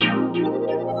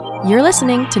You're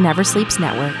listening to Never Sleeps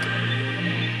Network.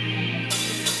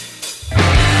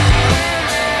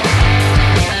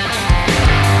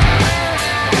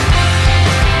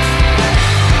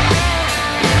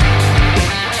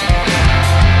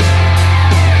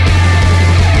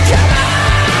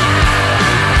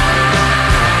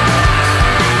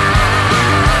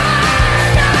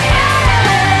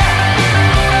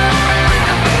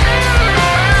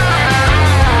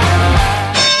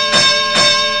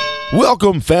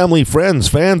 Welcome, family, friends,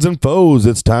 fans, and foes.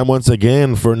 It's time once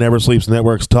again for Never Sleeps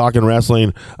Network's Talkin'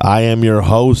 Wrestling. I am your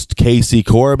host, Casey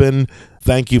Corbin.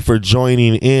 Thank you for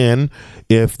joining in.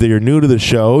 If you're new to the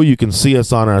show, you can see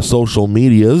us on our social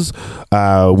medias.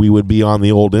 We would be on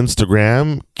the old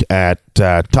Instagram at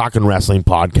Talkin' Wrestling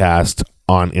Podcast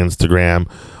on Instagram.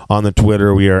 On the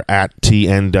Twitter, we are at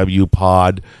TNW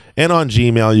Pod. And on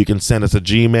Gmail, you can send us a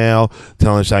Gmail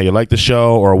telling us how you like the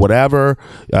show or whatever.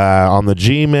 On the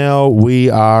Gmail, we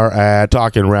are at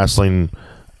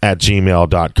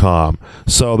talkinwrestling@gmail.com.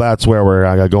 So that's where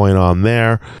we're going on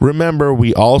there. Remember,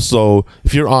 we also,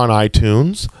 if you're on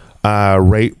iTunes,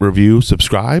 rate, review,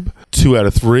 subscribe. 2 out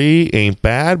of 3 ain't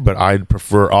bad, but I'd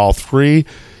prefer all 3.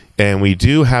 And we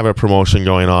do have a promotion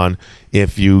going on.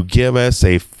 If you give us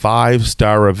a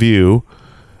 5-star review,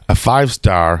 a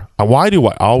 5-star. Why do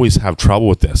I always have trouble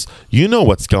with this? You know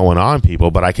what's going on, people,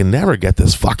 but I can never get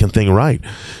this fucking thing right.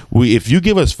 If you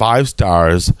give us 5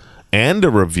 stars and a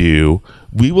review,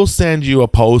 we will send you a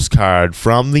postcard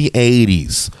from the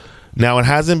 80s. Now, it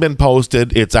hasn't been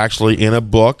posted. It's actually in a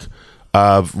book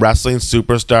of wrestling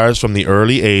superstars from the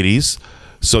early 80s.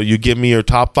 So you give me your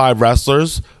top 5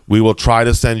 wrestlers, we will try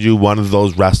to send you one of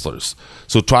those wrestlers.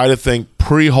 So try to think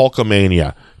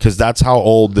pre-Hulkamania, because that's how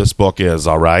old this book is,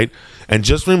 all right? And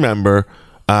just remember,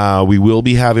 we will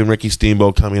be having Ricky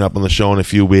Steamboat coming up on the show in a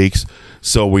few weeks.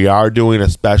 So we are doing a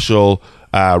special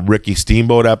Ricky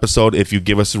Steamboat episode. If you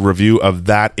give us a review of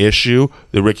that issue,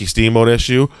 the Ricky Steamboat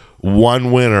issue,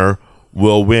 one winner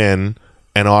will win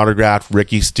an autographed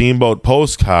Ricky Steamboat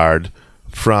postcard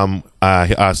from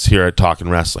us here at Talkin'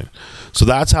 Wrestling. So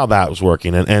that's how that was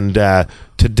working. And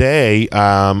today,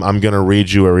 I'm going to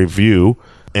read you a review,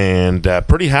 and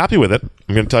pretty happy with it.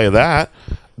 I'm going to tell you that.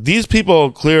 These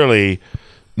people clearly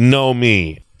know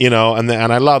me, you know, and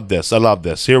I love this. I love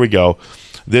this. Here we go.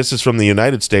 This is from the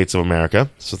United States of America,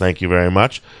 so thank you very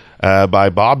much, by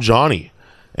Bob Johnny.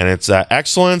 And it's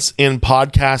Excellence in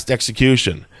Podcast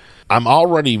Execution. I'm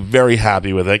already very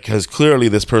happy with it because clearly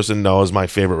this person knows my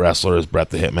favorite wrestler is Bret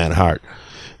the Hitman Hart.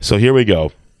 So here we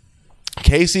go.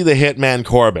 Casey the Hitman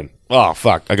Corbin. Oh,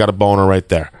 fuck. I got a boner right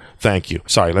there. Thank you.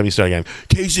 Sorry, let me start again.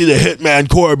 Casey the Hitman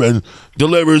Corbin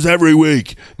delivers every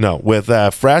week. No, with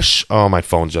fresh... Oh, my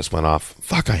phone just went off.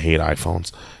 Fuck, I hate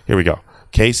iPhones. Here we go.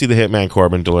 Casey the Hitman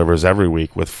Corbin delivers every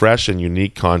week with fresh and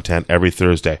unique content every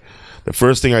Thursday. The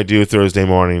first thing I do Thursday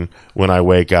morning when I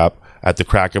wake up at the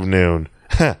crack of noon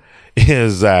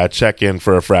is check in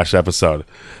for a fresh episode.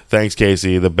 Thanks,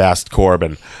 Casey, the best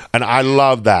Corbin. And I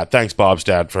love that. Thanks, Bob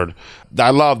Stadford.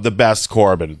 I love the best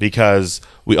Corbin because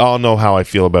we all know how I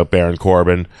feel about Baron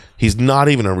Corbin. He's not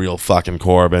even a real fucking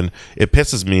Corbin. It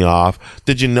pisses me off.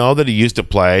 Did you know that he used to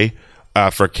play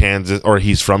for Kansas, or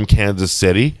he's from Kansas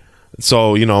City?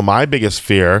 So, you know, my biggest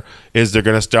fear is they're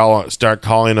going to start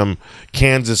calling him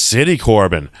Kansas City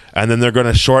Corbin, and then they're going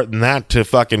to shorten that to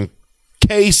fucking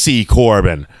KC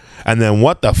Corbin. And then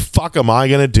what the fuck am I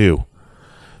going to do?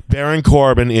 Baron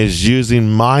Corbin is using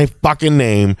my fucking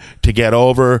name to get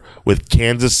over with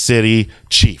Kansas City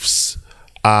Chiefs.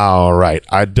 All right.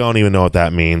 I don't even know what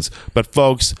that means. But,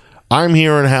 folks, I'm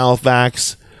here in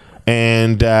Halifax,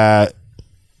 and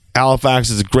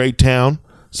Halifax is a great town.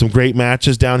 Some great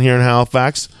matches down here in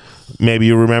Halifax. Maybe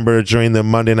you remember during the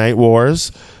Monday Night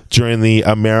Wars, during the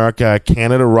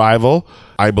America-Canada rival,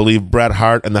 I believe Bret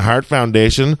Hart and the Hart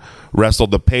Foundation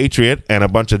wrestled the Patriot and a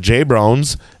bunch of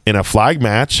J-Brones in a flag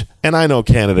match, and I know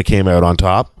Canada came out on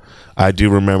top. I do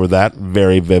remember that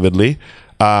very vividly.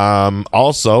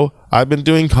 Also, I've been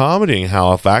doing comedy in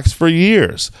Halifax for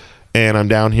years, and I'm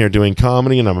down here doing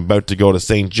comedy, and I'm about to go to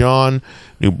St. John,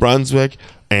 New Brunswick,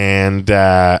 and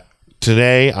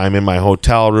today I'm in my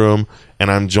hotel room,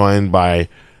 and I'm joined by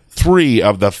 3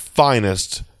 of the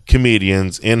finest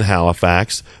comedians in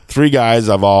Halifax. 3 guys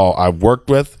I've worked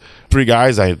with, 3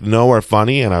 guys I know are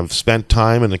funny, and I've spent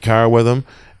time in the car with them.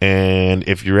 And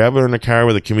if you're ever in a car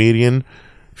with a comedian,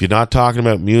 if you're not talking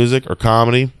about music or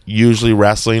comedy, usually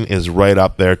wrestling is right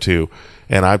up there too.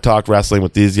 And I've talked wrestling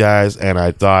with these guys, and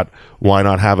I thought, why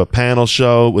not have a panel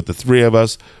show with the 3 of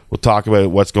us? We'll talk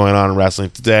about what's going on in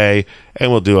wrestling today,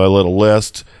 and we'll do a little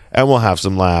list, and we'll have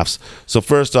some laughs. So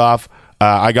first off,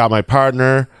 I got my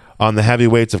partner on the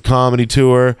Heavyweights of Comedy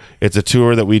tour. It's a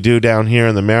tour that we do down here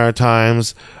in the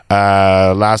Maritimes.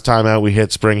 Last time out, we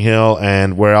hit Spring Hill,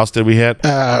 and where else did we hit?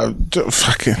 I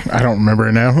don't remember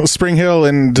it now. Spring Hill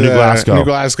and New Glasgow. New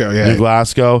Glasgow, yeah. New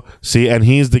Glasgow. See, and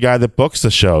he's the guy that books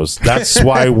the shows. That's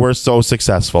why we're so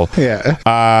successful. Yeah.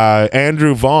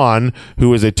 Andrew Vaughn,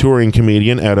 who is a touring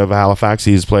comedian out of Halifax,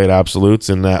 he's played Absolutes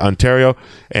in Ontario,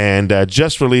 and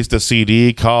just released a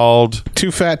CD called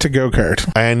Too Fat to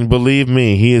Go-Kart. And believe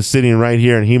me, he is sitting right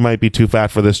here, and he might be too fat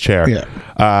for this chair.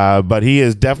 Yeah. But he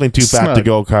is definitely too fat to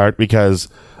go-kart because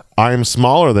I'm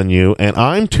smaller than you, and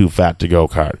I'm too fat to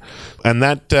go-kart. And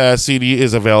that CD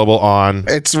is available on...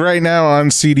 It's right now on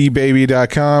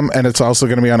cdbaby.com, and it's also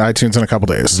going to be on iTunes in a couple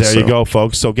days. There you go,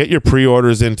 folks. So get your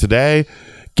pre-orders in today.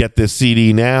 Get this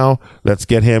CD now. Let's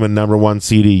get him a number one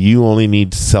CD. You only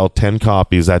need to sell 10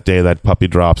 copies that day that puppy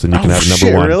drops, and you can have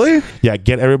number one. Really? Yeah,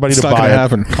 get everybody It's to not buy gonna it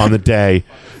happen. on the day.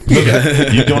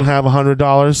 You don't have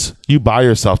 $100? You buy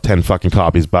yourself 10 fucking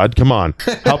copies, bud. Come on.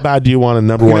 How bad do you want a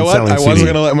number You one know what? selling I CD? wasn't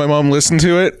going to let my mom listen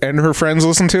to it and her friends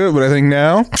listen to it, but I think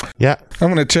now Yeah.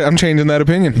 I'm changing that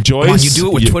opinion. Joyce, Come on, you do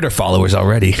it with Twitter followers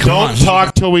already. Come don't on.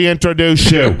 talk till we introduce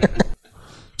you.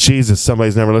 Jesus,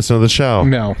 somebody's never listened to the show.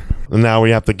 No. And now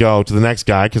we have to go to the next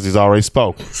guy because he's already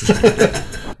spoke.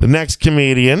 The next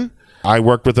comedian, I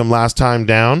worked with him last time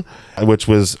down, which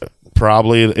was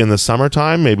probably in the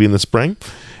summertime, maybe in the spring,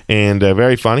 and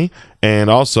very funny.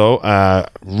 And also,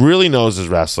 really knows his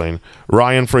wrestling.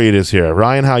 Ryan Freed is here.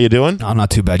 Ryan, how you doing? I'm not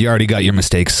too bad. You already got your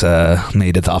mistakes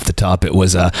made off the top. It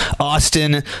was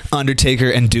Austin,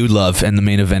 Undertaker, and Dude Love in the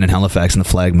main event in Halifax in the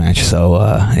flag match. So,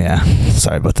 yeah,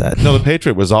 sorry about that. No, the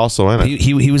Patriot was also in it.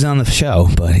 He was on the show,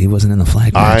 but he wasn't in the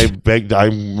flag match.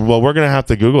 Well, we're going to have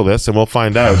to Google this and we'll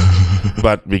find out.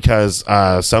 But because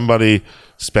somebody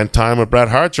spent time with Bret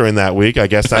Hart during that week, I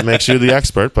guess that makes you the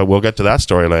expert, but we'll get to that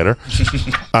story later.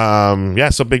 Yeah,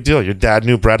 so big deal. Your dad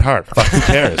knew Bret Hart. Fuck, who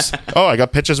cares? Oh, I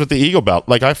got pictures with the Eagle belt.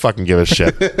 Like, I fucking give a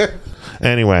shit.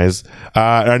 Anyways,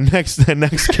 our next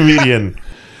comedian.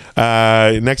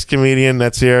 Next comedian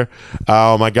that's here.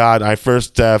 Oh my God, I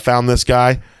first found this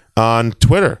guy on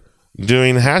Twitter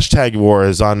doing hashtag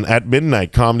wars at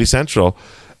midnight, Comedy Central.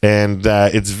 And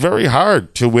it's very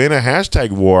hard to win a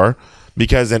hashtag war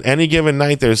because at any given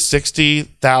night there's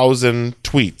 60,000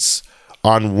 tweets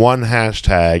on one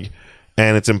hashtag,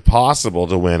 and it's impossible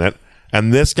to win it.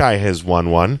 And this guy has won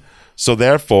one. So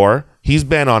therefore, he's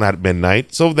been on at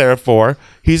midnight. So therefore,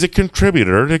 he's a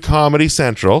contributor to Comedy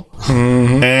Central.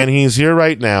 Mm-hmm. And he's here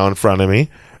right now in front of me.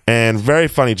 And very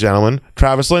funny gentleman,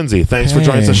 Travis Lindsay. Thanks for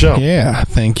joining the show. Yeah,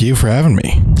 thank you for having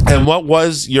me. And what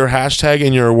was your hashtag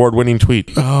and your award-winning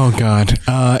tweet? Oh, God.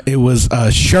 It was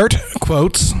shirt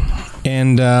quotes,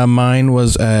 and mine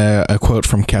was a quote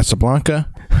from Casablanca.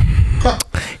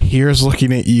 Here's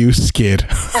looking at you, Skid.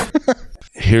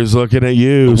 Here's looking at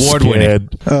you, Award-winning.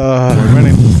 Skid.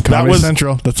 Comedy That was-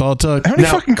 Central. That's all it took. How many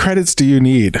Now- fucking credits do you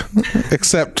need?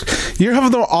 Except you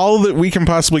have all that we can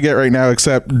possibly get right now,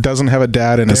 except doesn't have a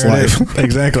dad in his There it life. is.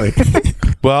 Exactly.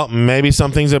 Well, maybe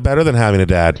some things are better than having a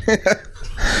dad.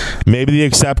 Maybe the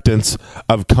acceptance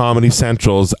of Comedy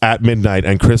Central's At Midnight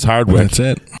and Chris Hardwick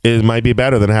That's it. might be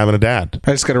better than having a dad.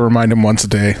 I just got to remind him once a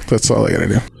day. That's all I got to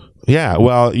do. Yeah,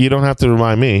 well, you don't have to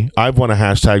remind me. I've won a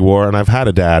hashtag war, and I've had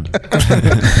a dad.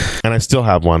 And I still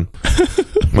have one.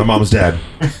 My mom's dad.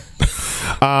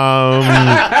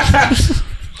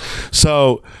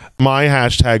 So my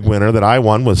hashtag winner that I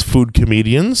won was food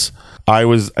comedians. I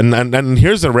was, and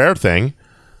here's the rare thing.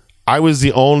 I was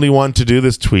the only one to do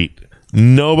this tweet.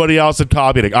 Nobody else had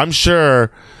copied it. I'm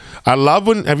sure. I love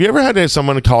when. Have you ever had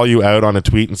someone call you out on a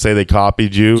tweet and say they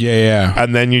copied you? Yeah.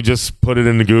 And then you just put it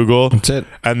into Google. That's it.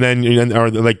 And then,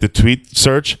 or like the tweet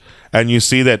search, and you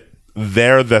see that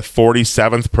they're the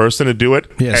 47th person to do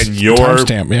it. Yes. And you're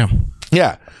Timestamp, yeah.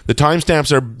 yeah, the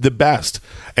timestamps are the best.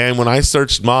 And when I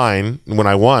searched mine, when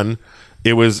I won,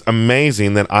 it was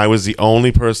amazing that I was the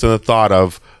only person that thought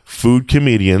of food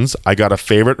comedians. I got a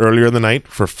favorite earlier in the night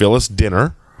for Phyllis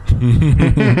Dinner.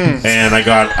 And I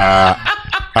got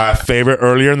a favorite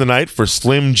earlier in the night for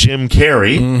Slim Jim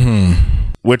Carrey,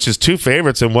 which is two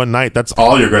favorites in one night. That's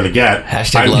all you're going to get.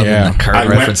 Hashtag love and current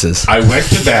references. I went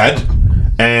to bed,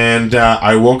 and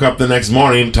I woke up the next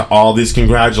morning to all these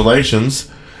congratulations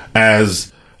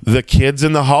as the Kids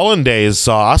in the Hollandaise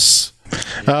sauce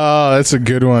Oh, that's a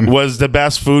good one. was the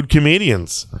best food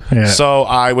comedians. Yeah. So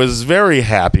I was very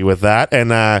happy with that.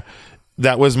 And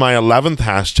that was my 11th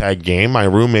hashtag game. My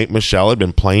roommate Michelle had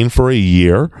been playing for a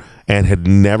year and had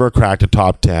never cracked a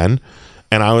top 10.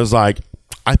 And I was like,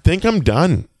 I think I'm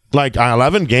done. Like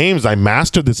 11 games, I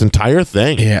mastered this entire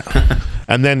thing. Yeah.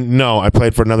 And then, no, I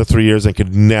played for another 3 years and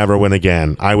could never win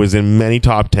again. I was in many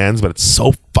top 10s, but it's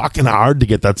so fucking hard to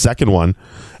get that second one.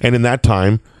 And in that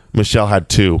time, Michelle had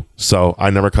 2, so I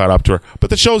never caught up to her. But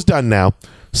the show's done now,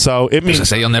 so it I was means gonna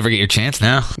say you'll never get your chance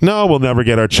now. no, we'll never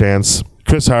get our chance.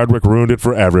 Chris Hardwick ruined it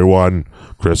for everyone.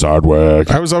 Chris Hardwick.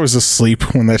 I was always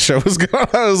asleep when that show was going.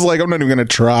 I was like, I'm not even gonna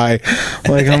try.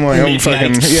 I'm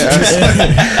fucking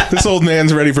this old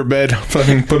man's ready for bed.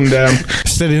 Fucking put him down.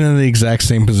 Sitting in the exact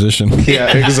same position.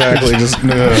 Yeah, exactly. Just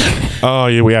Oh,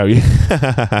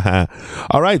 yeah.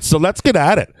 All right, so let's get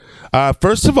at it.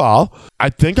 First of all, I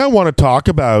think I want to talk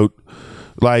about,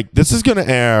 like, this is going to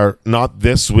air not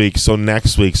this week, so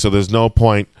next week, so there's no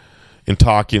point in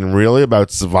talking really about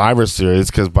Survivor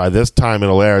Series, because by this time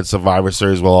it'll air, Survivor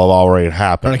Series will have already And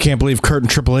happened. I can't believe Kurt and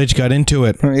Triple H got into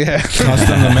it. yeah. Cost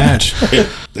them the match.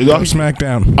 On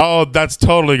SmackDown. Oh, that's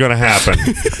totally going to happen.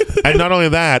 And not only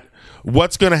that,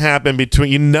 what's going to happen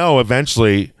between,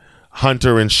 eventually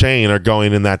Hunter and Shane are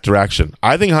going in that direction.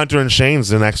 I think Hunter and Shane's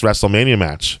the next WrestleMania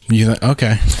match.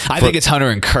 Okay. I think it's Hunter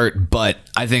and Kurt, but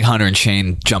I think Hunter and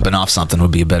Shane jumping off something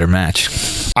would be a better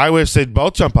match. I wish they'd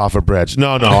both jump off a bridge.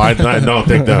 No, I don't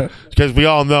think that. Because we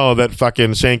all know that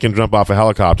fucking Shane can jump off a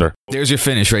helicopter. There's your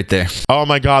finish right there. Oh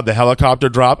my God, the helicopter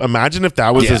drop. Imagine if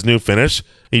that was Yeah. his new finish.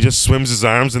 He just swims his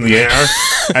arms in the air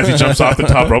as he jumps off the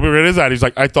top rope. Where is that? He's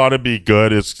like, I thought it'd be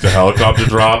good. It's the helicopter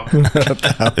drop.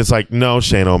 It's like, no,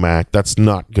 Shane O'Mac, that's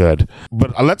not good.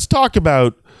 But let's talk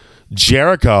about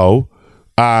Jericho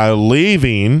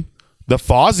leaving the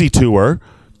Fozzy tour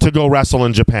to go wrestle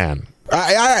in Japan.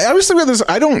 I was thinking about this.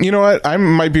 I don't, you know what? I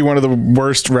might be one of the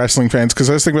worst wrestling fans because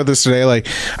I was thinking about this today. Like,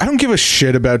 I don't give a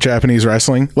shit about Japanese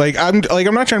wrestling. I'm not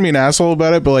trying to be an asshole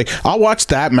about it, but like, I'll watch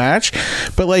that match.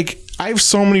 But like, I have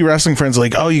so many wrestling friends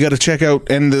like, oh, you got to check out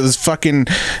and this fucking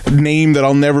name that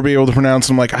I'll never be able to pronounce.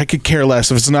 And I'm like, I could care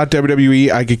less. If it's not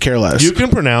WWE, I could care less. You can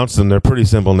pronounce them. They're pretty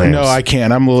simple names. No, I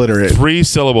can't. I'm illiterate. 3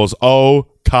 syllables.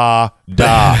 Okada.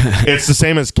 It's the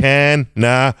same as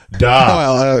Canada.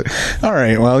 Well, all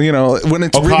right. Well, when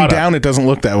it's written Okada. down, it doesn't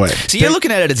look that way. So you're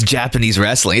looking at it as Japanese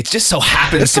wrestling. It just so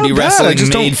happens It's to be not bad. I wrestling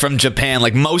just made don't- from Japan.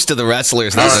 Like most of the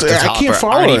wrestlers that are at the I top can't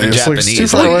follow aren't it. even It's like it's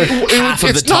Japanese. too far away. Half of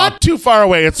It's the top. not too far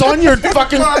away. It's on your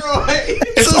fucking.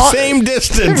 It's the same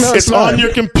distance. No, It's not. on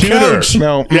your computer. Couch.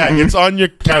 No. Yeah, it's on your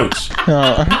couch.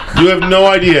 You have no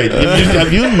idea.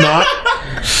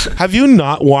 Have you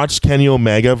not watched Kenny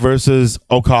Omega versus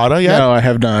Okada yet? No, I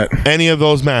have not. Any of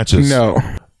those matches? No.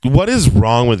 What is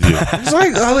wrong with you? It's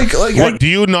like What, do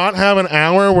you not have an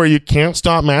hour where you can't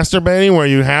stop masturbating, where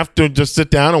you have to just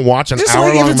sit down and watch an just like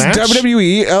hour-long if it's match?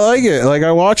 WWE, I like it. Like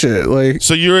I watch it. Like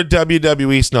So you're a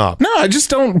WWE snob. no, I just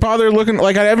don't bother looking.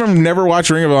 Like I've never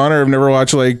watched Ring of Honor. I've never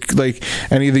watched like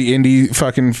any of the indie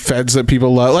fucking feds that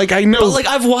people love. Like I know. But like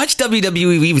I've watched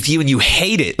WWE with you and you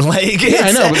hate it. Like yeah,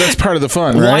 I know, but that's part of the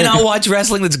fun, why right? not watch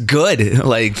wrestling that's good?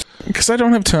 Like, Because I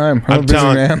don't have time. I'm a I'm busy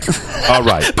telling- man. All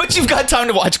right. but you've got time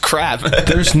to watch crap.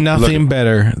 There's nothing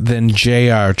better than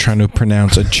JR trying to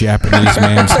pronounce a Japanese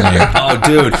man's name. Oh,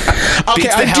 dude. Okay,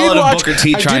 Beats the I hell did out of watch. Booker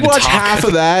T I trying did watch to talk. half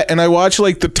of that, and I watched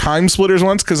like the Time Splitters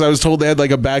once because I was told they had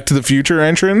like a Back to the Future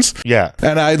entrance. Yeah.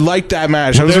 And I liked that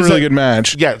match. That was a There's really good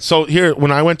match. Yeah, so here,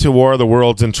 when I went to War of the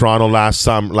Worlds in Toronto last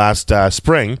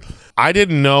spring, I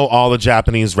didn't know all the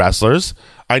Japanese wrestlers.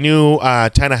 I knew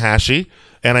Tanahashi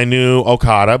and I knew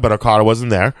Okada, but Okada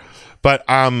wasn't there. But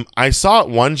I saw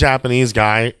one Japanese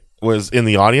guy was in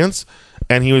the audience,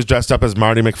 and he was dressed up as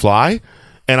Marty McFly,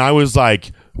 and I was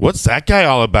like, what's that guy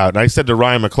all about? And I said to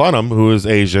Ryan McClunham, who is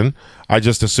Asian, I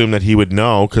just assumed that he would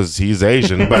know because he's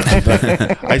Asian. But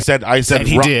I said, And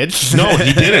he did. No,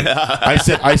 he didn't. I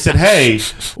said, hey,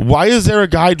 why is there a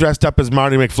guy dressed up as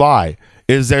Marty McFly?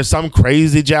 Is there some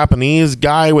crazy Japanese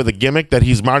guy with a gimmick that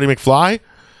he's Marty McFly?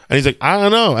 And he's like, I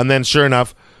don't know. And then sure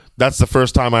enough, that's the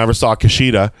first time I ever saw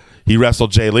Kushida. He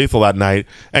wrestled Jay Lethal that night,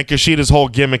 and Kushida's whole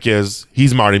gimmick is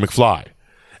he's Marty McFly.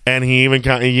 And he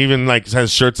even like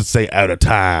has shirts that say "out of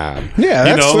time."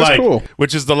 Yeah, that's cool.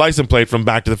 Which is the license plate from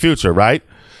Back to the Future, right?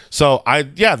 So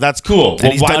that's cool.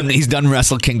 And he's done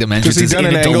Wrestle Kingdom Has entrances he done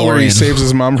in an a angle where he DeLorean. saves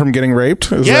his mom from getting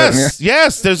raped? Is Yes,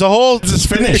 yes. There's a whole. It's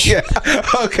finish. Yeah.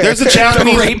 Okay. There's a The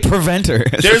Japanese. rape preventer.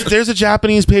 There's a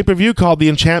Japanese pay-per-view called The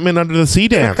Enchantment Under the Sea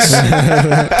Dance.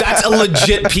 That's a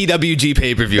legit PWG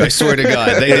pay-per-view. I swear to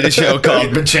God. They did a show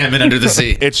called Enchantment Under the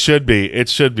Sea. It should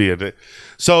be.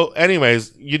 So,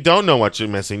 anyways, you don't know what you're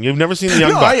missing. You've never seen the Young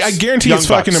No, Bucks. I guarantee Young it's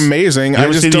fucking Bucks. amazing. You I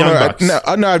ever just seen the don't Young know.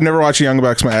 Bucks? No, I've never watched a Young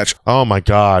Bucks match. Oh my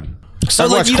God. So I've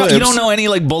like watched you don't clips. know any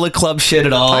like Bullet Club shit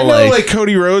at all. I know like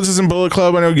Cody Rhodes is in Bullet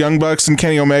Club. I know Young Bucks and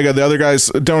Kenny Omega. The other guys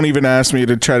don't even ask me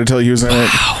to try to tell you who's in it.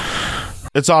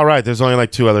 It's all right. There's only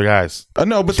like 2 other guys.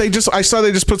 No, but I saw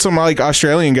they just put some like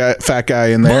Australian fat guy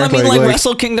in there. Well, I mean, like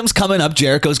Wrestle Kingdom's coming up.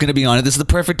 Jericho's going to be on it. This is the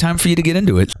perfect time for you to get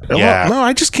into it. Yeah. No,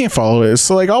 I just can't follow it.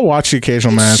 So like, I'll watch the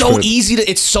occasional match. So but- easy to.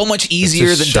 It's so much easier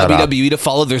than Just shut up. WWE to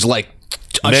follow. There's like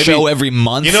a Maybe- show every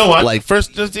month. You know what? Like,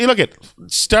 First, just, you look at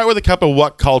start with a couple of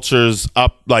what cultures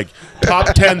up, like top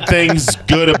 10 things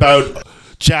good about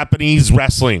Japanese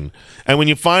wrestling. And when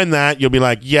you find that, you'll be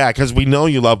like, yeah, because we know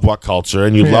you love what culture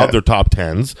and you love their top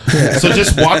 10s. So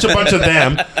just watch a bunch of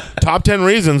them. Top 10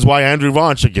 reasons why Andrew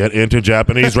Vaughn should get into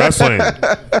Japanese wrestling.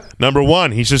 Number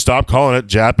 1, he should stop calling it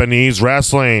Japanese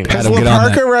wrestling. Has Adam, get La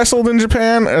on Parka wrestled in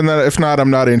Japan? And then if not,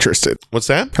 I'm not interested. What's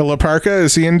that? La Parka,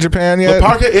 is he in Japan yet? La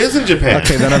Parka is in Japan.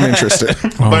 Okay, then I'm interested.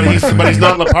 but he's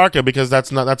not La Parka because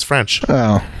that's French.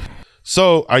 Oh.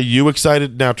 So, are you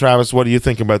excited now, Travis? What do you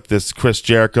think about this Chris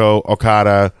Jericho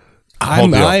Okada? whole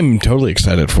deal? I'm totally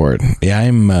excited for it. Yeah,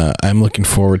 I'm looking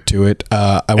forward to it.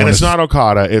 And it's not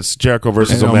Okada; it's Jericho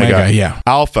versus And Omega. Omega, yeah.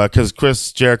 Alpha, because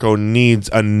Chris Jericho needs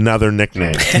another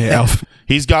nickname. Yeah, Alpha.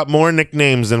 He's got more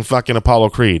nicknames than fucking Apollo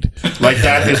Creed. Like,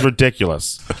 that is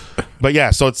ridiculous. But yeah,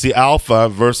 so it's the Alpha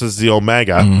versus the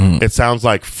Omega. Mm-hmm. It sounds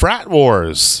like frat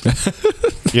wars.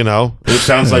 You know, it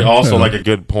sounds like also like a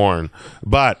good porn.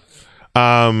 But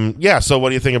yeah, so what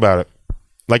do you think about it?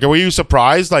 Like, were you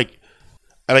surprised? Like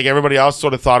everybody else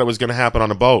sort of thought it was going to happen on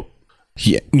a boat.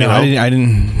 Yeah, no, know? I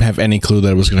didn't have any clue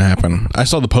that it was going to happen. I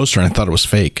saw the poster and I thought it was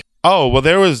fake. Oh, well,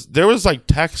 there was like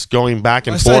text going back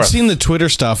and I'd forth. seen the Twitter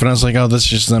stuff and I was like, oh, this is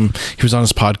just them. He was on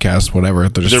his podcast, whatever.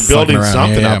 They're They're just building fucking around.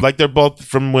 something Yeah, up. Like, they're both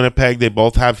from Winnipeg. They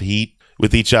both have heat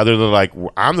with each other. They're like,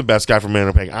 I'm the best guy from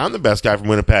Winnipeg. I'm the best guy from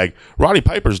Winnipeg. Roddy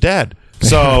Piper's dead.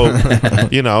 So,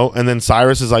 you know, and then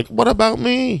Cyrus is like, what about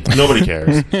me? Nobody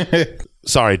cares.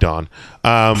 Sorry, Don.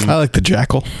 I like the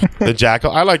Jackal. The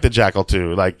Jackal. I like the Jackal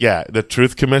too. Like, yeah, the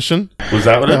Truth Commission. Was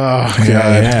that what it?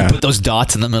 Yeah. put those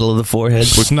dots in the middle of the forehead.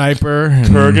 Sniper. and-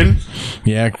 Kurgan.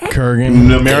 Yeah, Kurgan.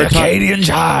 The Maritime. Acadian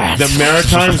Giants. The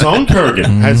Maritime's own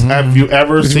Kurgan. Have you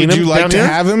ever seen Would him you like down to here?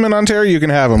 have him in Ontario? You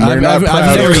can have him. We're I've not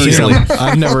proud never of seen Kurgan.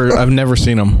 him. I've never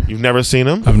seen him. You've never seen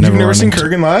him? I've You've never run seen into-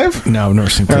 Kurgan live? No, I've never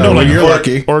seen No, Kurgan. like, you're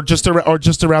lucky. Or just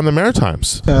around the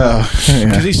Maritimes. Yeah.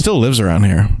 Because he still lives around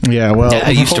here. Yeah, well, Yeah,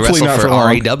 I used to hopefully wrestle not for long.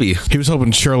 RAW. He was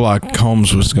hoping Sherlock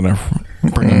Holmes was going to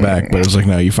bring him back, but it was like,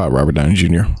 no, you fought Robert Downey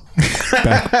Jr.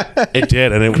 It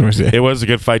did, and it was a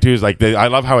good fight too. It's like I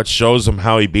love how it shows him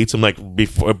how he beats him, like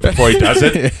before he does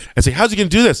it. And it's like, how's he gonna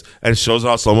do this? And it shows it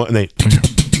all slow mo, and and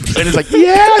it's like,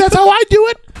 yeah, that's how I do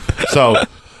it. So,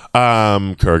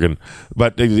 Kurgan,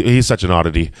 but he's such an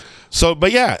oddity. So,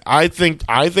 but yeah, I think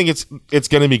it's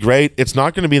going to be great. It's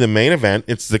not going to be the main event;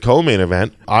 it's the co-main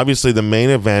event. Obviously, the main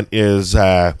event is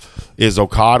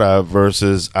Okada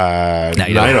versus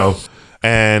Naito,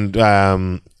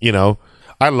 and you know,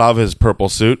 I love his purple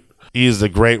suit. He's a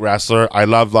great wrestler. I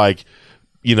love, like,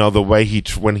 you know, the way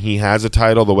when he has a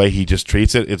title, the way he just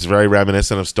treats it. It's very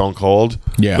reminiscent of Stone Cold.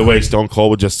 Yeah. The way Stone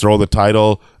Cold would just throw the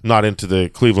title not into the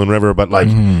Cleveland River, but like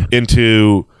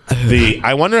into the.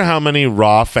 I wonder how many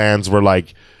Raw fans were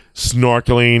like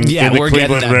snorkeling Yeah, in the we're getting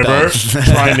Cleveland that River belt.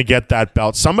 trying to get that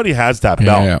belt. Somebody has that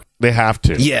belt. yeah. They have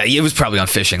to. Yeah, it was probably on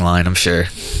fishing line, I'm sure.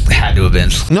 It had to have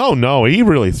been. No, he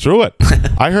really threw it.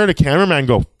 I heard a cameraman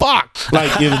go, fuck!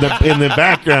 Like, in the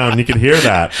background, you could hear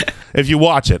that if you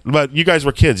watch it. But you guys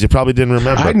were kids. You probably didn't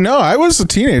remember. I was a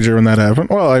teenager when that happened.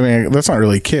 Well, I mean, that's not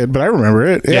really a kid, but I remember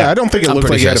it. Yeah, Yeah. I don't think it I'm looked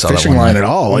pretty like he sure had I a saw that fishing one line night. at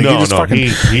all. Like, No, he just no, fucking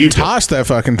he tossed that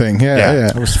fucking thing. Yeah.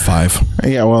 Yeah. I was 5.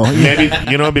 Yeah, well, Maybe,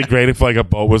 you know, it'd be great if like a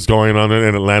boat was going on it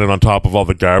and it landed on top of all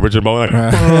the garbage and like,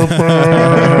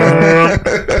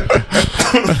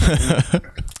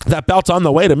 that belt's on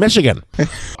the way to Michigan.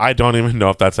 I don't even know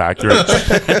if that's accurate.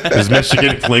 Is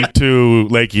Michigan linked to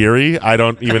Lake Erie? I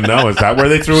don't even know. Is that where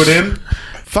they threw it in?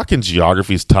 Fucking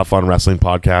geography's tough on wrestling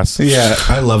podcasts. yeah.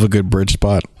 I love a good bridge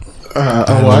spot.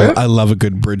 What? I love a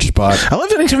good bridge spot. I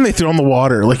loved anytime they threw on the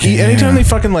water. Like, anytime they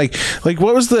fucking like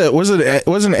what was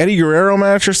an Eddie Guerrero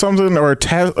match or something, or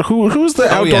who was the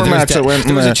outdoor match that went?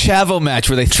 There was in a Chavo match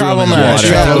where they threw him Chavo in the match,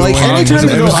 water. yeah. Like, anytime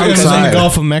they it go was in the outside.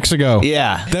 Gulf of Mexico.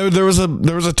 Yeah. There was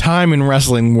a time in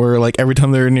wrestling where, like, every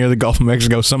time they were near the Gulf of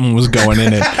Mexico, someone was going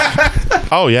in it.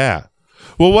 Oh, yeah.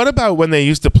 Well, what about when they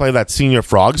used to play that Senior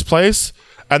Frogs place?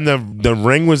 And the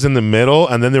ring was in the middle,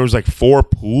 and then there was like 4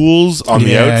 pools on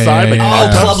the Yeah, outside. yeah, like yeah. Oh,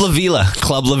 hot Club tubs. La Vila.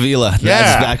 Club La Vila. Yeah.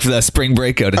 That's back for the spring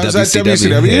breakout at Was that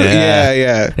WCW. WCW?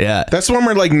 Yeah. Yeah. That's the one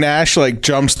where like Nash like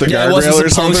jumps the Yeah, it wasn't guardrail or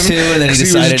supposed something. to, and then he 'Cause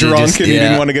decided was to drunk just- and he yeah.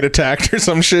 didn't want to get attacked or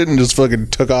some shit and just fucking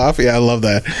took off. Yeah, I love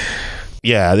that.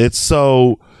 Yeah, it's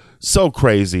so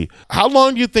crazy. How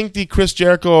long do you think the Chris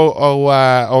Jericho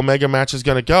Omega match is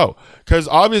going to go? Because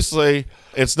obviously,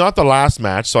 It's not the last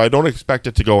match, so I don't expect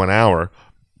it to go an hour.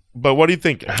 But what do you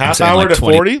think? I'm Half saying hour like to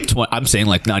 20 40? I'm saying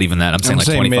like not even that. I'm saying like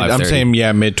 25,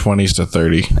 30. mid 20s to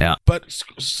 30. Yeah. But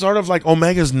sort of like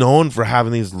Omega's known for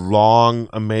having these long,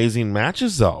 amazing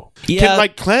matches, though. Yeah.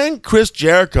 Can Chris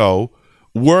Jericho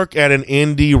work at an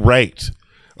indie rate?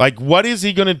 Like, what is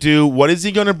he going to do? What is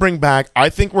he going to bring back? I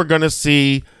think we're going to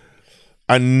see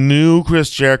a new Chris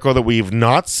Jericho that we've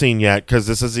not seen yet, because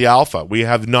this is the Alpha. We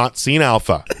have not seen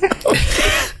Alpha.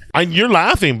 You're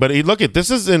laughing, but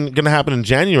this isn't going to happen in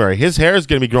January. His hair is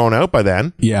going to be growing out by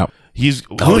then. Yeah. He's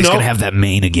going to have that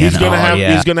mane again. He's going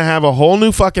to have a whole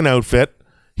new fucking outfit.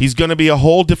 He's going to be a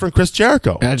whole different Chris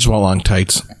Jericho. I just want long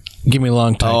tights. Give me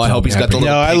long tights. Oh, I hope he's got the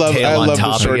little I love pigtail on the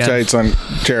top short again. tights on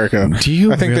Jericho. Do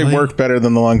you I think really? they work better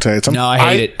than the long tights. No, I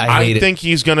hate it. I hate it. think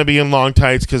he's going to be in long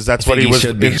tights because that's what think he he was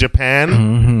should be. in Japan.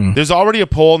 Mm-hmm. There's already a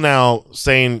poll now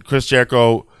saying, Chris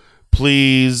Jericho,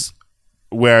 please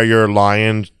wear your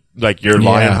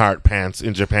Lionheart pants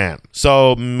in Japan.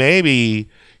 So maybe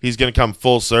he's going to come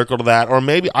full circle to that, or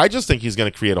maybe I just think he's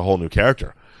going to create a whole new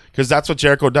character, because that's what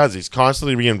Jericho does. He's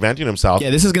constantly reinventing himself. Yeah,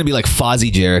 this is going to be like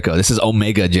Fozzy Jericho. This is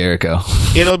Omega Jericho.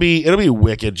 It'll be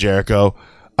wicked Jericho.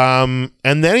 And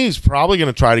then he's probably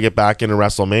going to try to get back into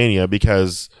WrestleMania,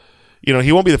 because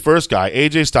he won't be the first guy.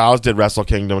 AJ Styles did Wrestle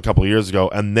Kingdom a couple of years ago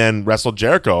and then wrestled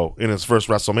Jericho in his first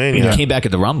WrestleMania. He came back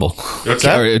at the Rumble. What's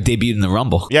that? Or debuted in the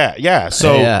Rumble. Yeah.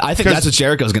 So I think that's what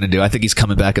Jericho's going to do. I think he's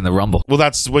coming back in the Rumble. Well,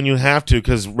 that's when you have to,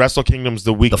 because Wrestle Kingdom's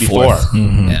the week The before,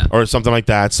 4th. Yeah. or something like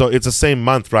that. So it's the same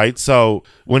month, right? So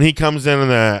when he comes in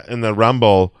the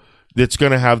Rumble, it's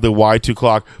going to have the Y2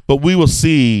 clock, but we will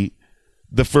see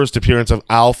the first appearance of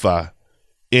Alpha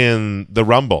in the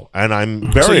Rumble, and I'm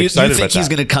very excited you think about he's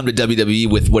that. going to come to WWE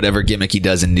with whatever gimmick he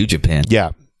does in New Japan?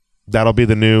 Yeah, that'll be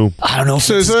the new. I don't know if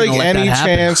So is it's there gonna like let any that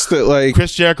happen. chance that like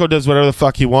Chris Jericho does whatever the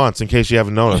fuck he wants, in case you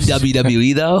haven't noticed.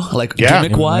 WWE though, like Yeah.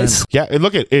 gimmick wise. Yeah, and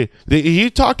look at it. He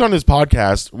talked on his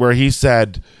podcast where he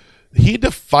said he had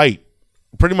to fight,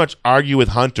 pretty much argue with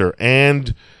Hunter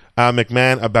and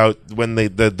McMahon about when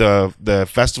the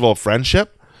Festival of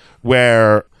Friendship,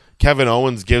 where Kevin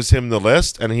Owens gives him the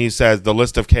list and he says the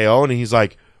list of KO, and he's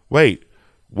like, wait,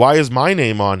 why is my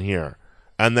name on here?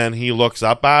 And then he looks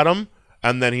up at him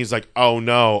and then he's like, oh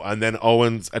no, and then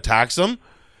Owens attacks him.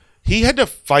 He had to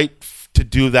fight to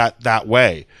do that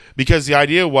way, because the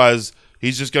idea was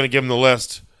he's just going to give him the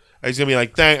list and he's going to be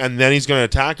like, thank, and then he's going to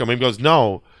attack him. And he goes,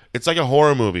 no, it's like a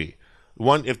horror movie.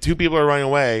 If two people are running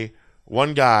away,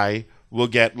 one guy will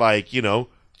get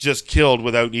just killed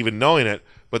without even knowing it.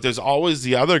 But there's always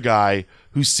the other guy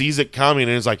who sees it coming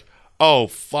and is like, oh,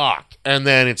 fuck. And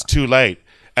then it's too late.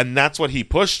 And that's what he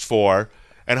pushed for.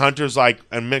 And Hunter's like,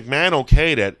 and McMahon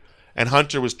okayed it. And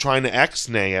Hunter was trying to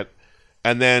ex-nay it.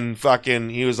 And then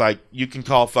he was like, you can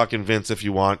call fucking Vince if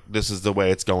you want. This is the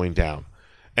way it's going down.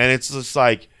 And it's just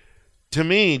like, to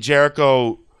me,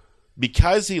 Jericho,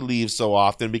 because he leaves so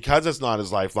often, because it's not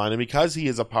his lifeline, and because he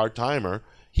is a part-timer,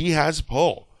 he has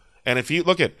pull. And if you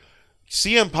look at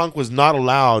CM Punk, was not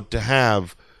allowed to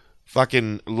have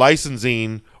fucking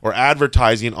licensing or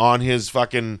advertising on his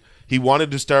fucking. He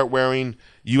wanted to start wearing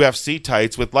UFC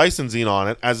tights with licensing on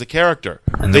it as a character.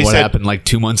 And then what happened like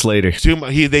 2 months later?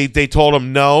 They told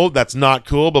him, no, that's not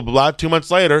cool, blah, blah, blah. 2 months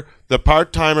later, the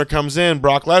part-timer comes in,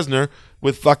 Brock Lesnar,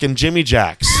 with fucking Jimmy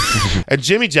Jacks. And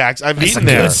Jimmy Jacks, I've eaten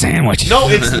there. Good sandwich. No,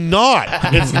 it's not.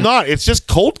 It's not. It's just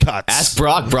cold cuts. Ask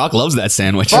Brock. Brock loves that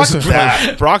sandwich. Fuck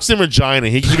that. Brock's in Regina.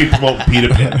 He could be promoting Peter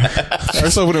Pit. I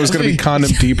was hoping it was going to be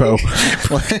Condom Depot.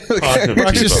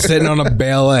 Brock's just sitting on a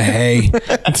bale of hay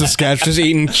in Saskatchewan, just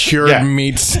eating cured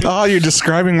meats. Oh, you're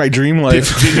describing my dream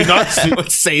life. Did you not see?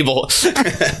 With Sable.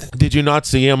 Did you not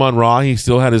see him on Raw? He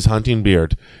still had his hunting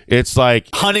beard. It's like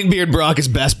Hunting beard Brock is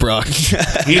best Brock.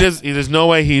 there's no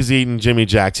way he's eating Jimmy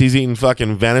Jacks. He's eating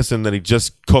fucking venison that he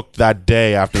just cooked that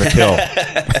day after the kill.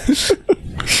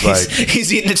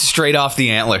 He's eating it straight off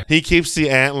the antler. He keeps the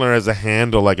antler as a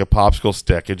handle, like a popsicle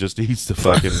stick. It just eats the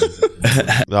fucking.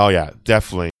 Oh yeah,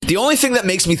 definitely. The only thing that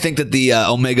makes me think that the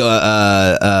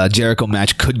Omega Jericho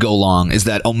match could go long is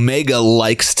that Omega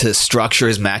likes to structure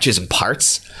his matches in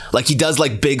parts. Like he does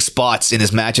like big spots in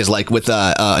his matches, like with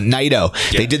Naito.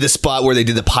 Yeah. They did the spot where they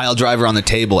did the pile driver on the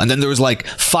table, and then there was like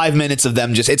 5 minutes of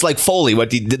them it's like Foley,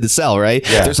 what he did the Cell, right?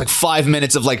 Yeah. There's like 5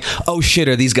 minutes of like, oh shit,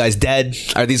 are these guys dead?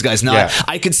 Are these guys not? Yeah.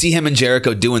 I could see him and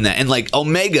Jericho doing that. And like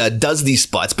Omega does these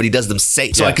spots, but he does them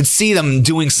safe. So I could see them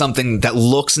doing something that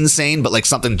looks insane, but like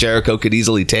something Jericho could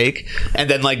easily take, and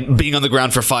then like being on the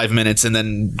ground for 5 minutes and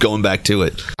then going back to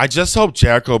it. I just hope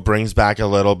Jericho brings back a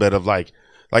little bit of like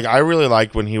I really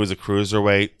liked when he was a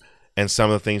cruiserweight and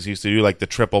some of the things he used to do, like the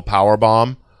triple power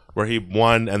bomb where he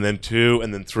won and then 2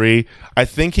 and then 3. I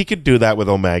think he could do that with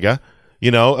Omega. You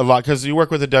know, a lot, because you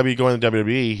work with going to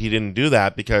WWE, he didn't do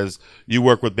that because you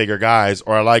work with bigger guys.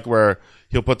 Or I like where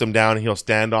he'll put them down and he'll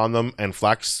stand on them and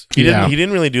flex. He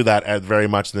didn't really do that very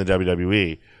much in the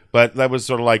WWE. But that was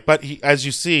sort of like, but he, as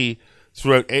you see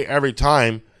throughout every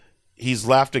time he's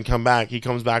left and come back, he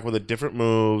comes back with a different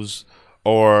moves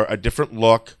or a different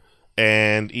look,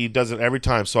 and he does it every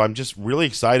time. So I'm just really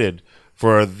excited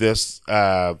for this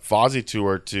Fozzy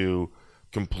tour to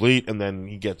complete, and then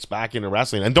he gets back into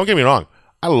wrestling. And don't get me wrong,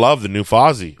 I love the new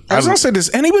Fozzy. I was gonna say,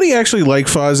 does anybody actually like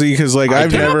Fozzy? Because like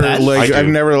I've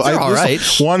never all right.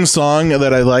 One song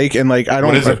that I like, and like I don't.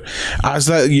 What is it? Is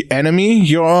that Enemy?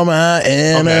 You're my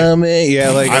enemy. Okay.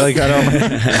 Yeah, I don't.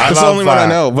 That's the only one I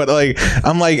know. But like,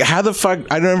 I'm like, how the fuck?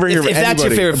 I don't ever hear. If that's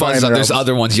your favorite Fozzy song, there's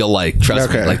other ones you'll like.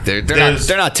 Trust me. Like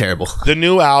they're not terrible. The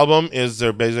new album is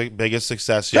their biggest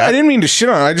success yet. Yeah, I didn't mean to shit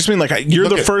on it. I just mean like you're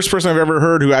the first person I've ever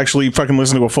heard who actually fucking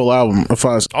listened to a full album of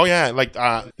Fozzy. Oh yeah, like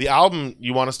the album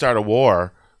You Want to Start a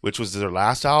War, which was their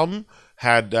last album,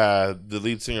 had the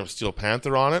lead singer of Steel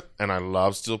Panther on it, and I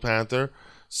love Steel Panther.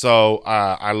 So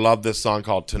I love this song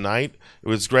called Tonight. It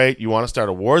was great. You Want to Start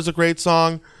a War is a great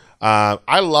song.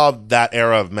 I love that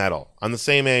era of metal. I'm the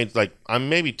same age, like I'm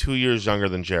maybe 2 years younger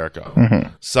than Jericho. Mm-hmm.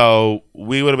 So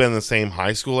we would have been in the same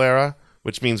high school era,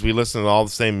 which means we listen to all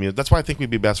the same music. That's why I think we'd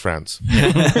be best friends.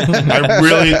 I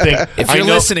really think. If you're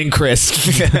listening,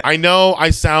 Chris. I know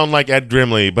I sound like Ed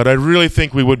Grimley, but I really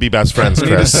think we would be best friends, We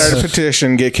need to Chris. start a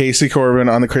petition, get Casey Corbin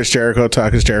on the Chris Jericho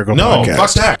Talk is Jericho No, podcast.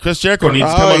 fuck that. Chris Jericho needs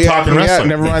to come on Talking Wrestling.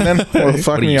 Never mind then. Well,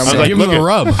 fuck me. I'm like, Give him a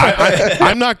rub.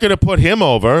 I'm not going to put him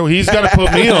over. He's got to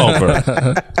put me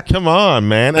over. Come on,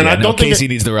 man. And I don't think Casey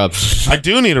needs the rub. I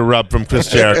do need a rub from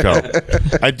Chris Jericho.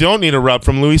 I don't need a rub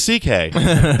from Louis C.K.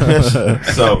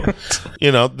 So,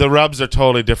 you know, the rubs are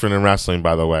totally different in wrestling,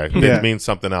 by the way. It means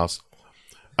something else.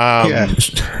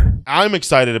 I'm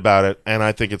excited about it, and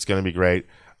I think it's going to be great.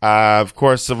 Of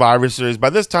course, Survivor Series. By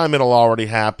this time, it'll already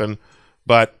happen.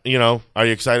 But, you know, are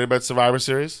you excited about Survivor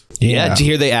Series? Yeah. Did you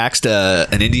hear they axed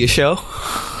an India show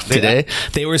today?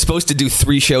 They were supposed to do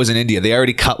 3 shows in India. They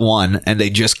already cut one, and they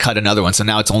just cut another one. So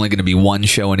now it's only going to be 1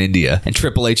 show in India. And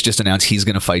Triple H just announced he's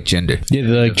going to fight Jinder. Yeah,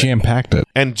 they like jam-packed it.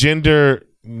 And Jinder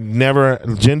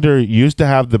used to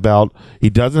have the belt. He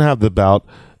doesn't have the belt.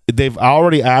 They've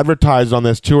already advertised on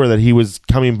this tour that he was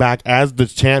coming back as the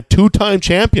 2-time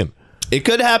champion. It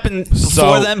could happen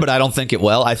before then, but I don't think it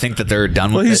will. I think that they're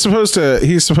done with it.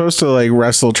 He's supposed to like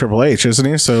wrestle Triple H, isn't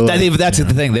he? So like, that's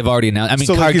the thing. They've already announced. I mean,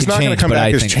 so, like, card he's could not going change, to come but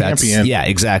back I as think champion. yeah,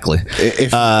 exactly.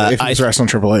 If he's wrestling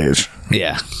Triple H.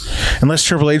 Yeah. Unless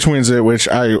Triple H wins it, which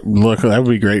that would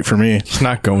be great for me. It's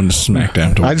not going to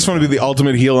SmackDown. I just want to be the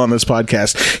ultimate heel on this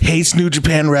podcast. Hates New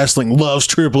Japan Wrestling, loves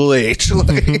Triple H.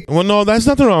 Well, no, there's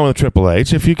nothing wrong with Triple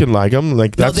H. If you can like him,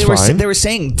 like that's fine. They were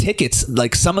saying tickets,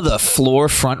 like some of the floor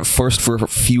front first for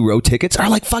few row tickets are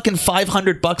like fucking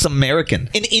 $500 American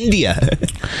in India.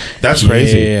 That's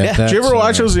crazy. Yeah, Do you ever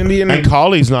watch those Indian? And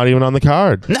Colley's not even on the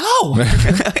card. No.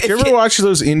 Do you ever watch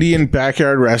those Indian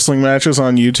backyard wrestling matches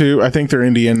on YouTube? I think they're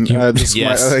Indian. Yes.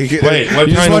 Wait, what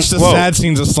You just kind watch the whoa. sad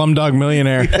scenes of Slumdog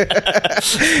Millionaire.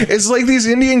 It's like these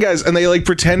Indian guys, and they like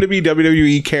pretend to be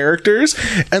WWE characters,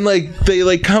 and like they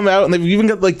like come out, and they've even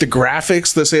got like the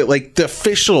graphics that say like the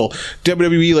official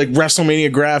WWE like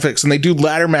WrestleMania graphics, and they do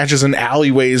ladder matches in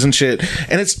alleyways and shit,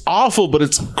 and it's awful, but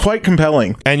it's quite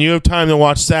compelling. And you have time to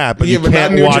watch that, but Yeah, you but not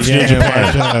can't New watch New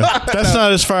Japan. Japan. That's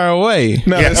not as far away.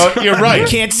 No, Yeah, it's- you're You right.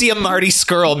 can't see a Marty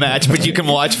Skrull match, but you can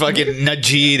watch fucking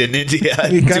Najee in India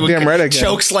You do goddamn a right I can.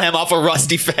 choke slam off a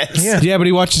rusty fence. Yeah, but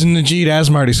he watches Najee as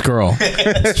Marty Skrull.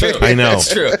 That's true. I know.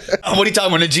 That's true. What are you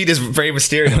talking about? Najee is Rey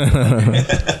Mysterio.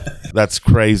 That's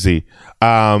crazy.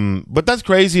 But that's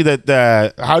crazy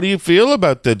that how do you feel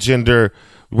about the Jinder?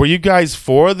 Were you guys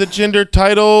for the Jinder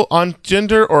title on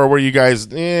Jinder, or were you guys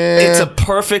It's a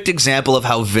perfect example of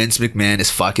how Vince McMahon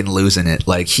is fucking losing it.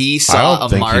 Like he I saw don't a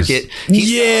think market.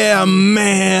 Yeah,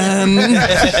 man.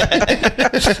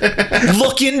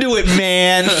 Look into it,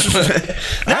 man.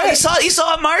 No, he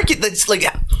saw a market that's like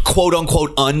quote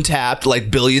unquote untapped, like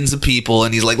billions of people,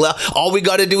 and he's like, well, all we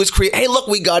got to do is create. Hey, look,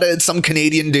 we got some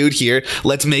Canadian dude here.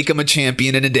 Let's make him a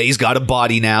champion in a day. He's got a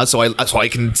body now, so I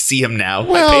can see him now.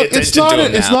 well, I pay attention to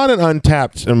him it's now. not an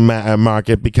untapped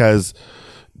market because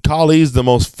Kali's the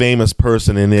most famous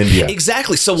person in India.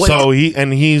 Exactly. So what? So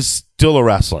he's still a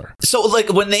wrestler. So,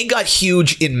 like, when they got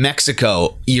huge in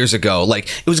Mexico years ago, like,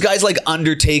 it was guys like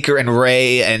Undertaker and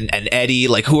Ray and Eddie,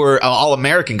 like, who are all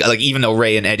American guys. Like, even though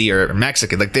Ray and Eddie are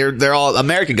Mexican, like, they're all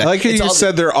American guys. I like how you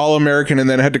said they're all American and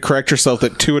then had to correct yourself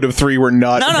that 2 out of 3 were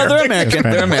not. No, they're American.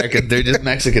 They're American. They're just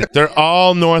Mexican. They're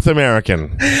all North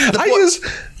American.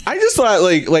 I just thought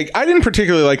like I didn't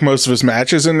particularly like most of his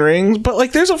matches in rings, but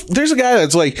like there's a guy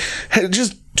that's like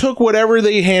just took whatever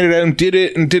they handed out and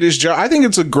did his job. I think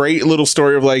it's a great little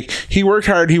story of like he worked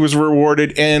hard, he was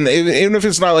rewarded, and even if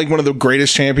it's not like one of the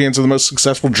greatest champions or the most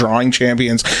successful drawing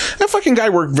champions, that fucking guy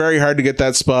worked very hard to get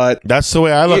that spot. That's the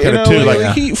way I look at it too.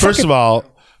 Like first of all,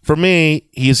 for me,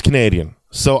 he's Canadian.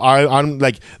 So I'm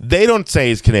like, they don't say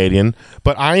he's Canadian,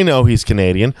 but I know he's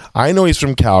Canadian. I know he's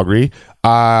from Calgary.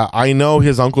 I know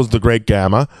his uncle's the Great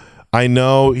Gamma. I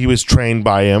know he was trained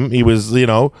by him. He was, he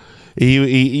and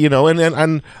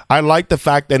I like the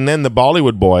fact, and then the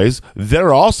Bollywood Boys,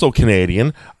 they're also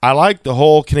Canadian. I like the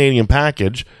whole Canadian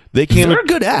package. They're a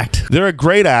good act. They're a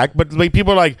great act, but like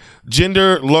people are like,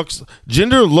 Jinder looks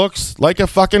like a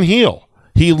fucking heel.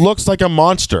 He looks like a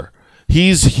monster.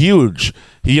 He's huge.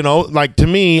 Like to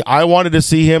me, I wanted to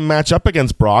see him match up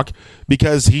against Brock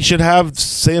because he should have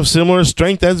similar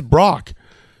strength as Brock.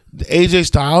 AJ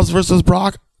Styles versus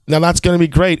Brock. Now that's going to be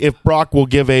great if Brock will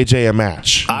give AJ a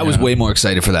match. I was way more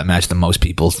excited for that match than most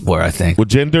people were, I think. With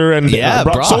Jinder and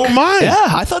Brock. So am I.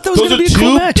 Yeah, I thought that was going to be a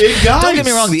cool match. Big guys. Don't get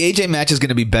me wrong, the AJ match is going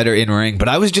to be better in ring, but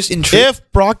I was just intrigued.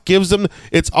 If Brock gives him,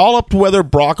 it's all up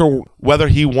to whether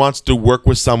he wants to work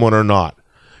with someone or not.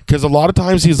 Because a lot of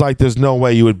times he's like, there's no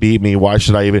way you would beat me. Why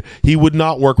should I even? He would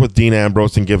not work with Dean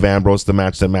Ambrose and give Ambrose the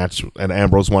match and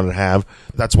Ambrose wanted to have.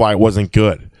 That's why it wasn't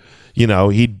good.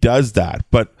 He does that.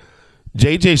 But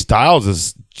JJ Styles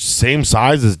is same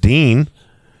size as Dean.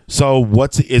 So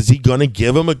is he going to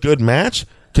give him a good match?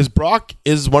 Because Brock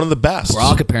is one of the best.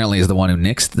 Brock apparently is the one who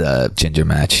nixed the Ginger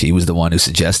match. He was the one who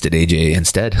suggested AJ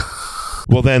instead.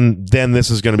 Well, then this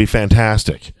is going to be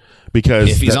fantastic. Because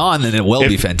if he's on, then it will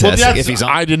be fantastic. Well, if he's on,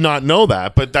 I did not know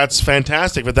that, but that's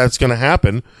fantastic that that's going to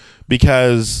happen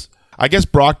because I guess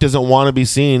Brock doesn't want to be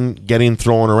seen getting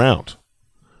thrown around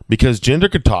because Jinder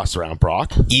could toss around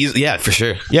Brock. Yeah, for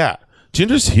sure. Yeah,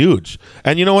 Jinder's huge.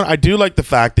 And you know what? I do like the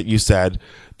fact that you said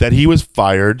that he was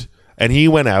fired and he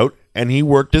went out and he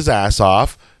worked his ass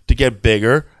off to get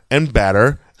bigger and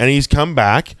better and he's come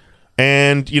back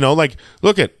and,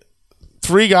 look at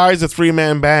 3 guys, a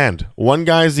 3-man band. One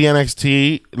guy's the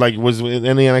NXT, was in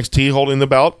the NXT holding the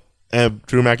belt,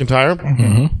 Drew McIntyre.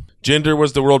 Mm-hmm. Jinder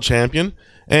was the world champion,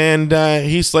 and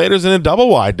Heath Slater's in a double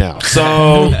wide now.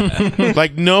 So,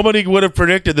 nobody would have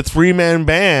predicted the 3-man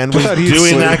band was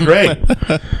doing that great.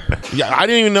 Yeah, I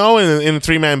didn't even know in a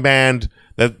 3-man band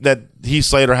that Heath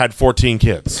Slater had 14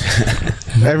 kids.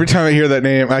 Every time I hear that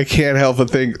name, I can't help but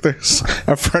think there's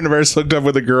a friend of ours hooked up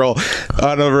with a girl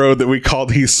on the road that we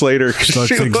called Heath Slater.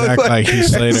 Looks exactly like Heath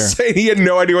Slater. Saying he had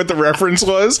no idea what the reference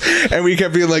was, and we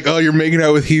kept being like, "Oh, you're making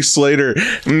out with Heath Slater."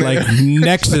 Like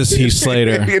Nexus Heath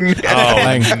Slater.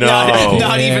 Oh, no.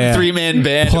 Not even 3-man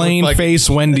band. Plain face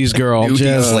Wendy's girl.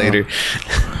 Heath Slater.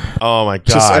 Oh my God.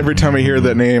 Just every time I hear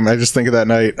that name, I just think of that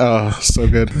night. Oh, so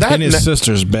good. In his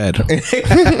sister's bed. Baby!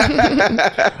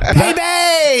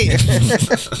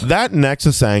 That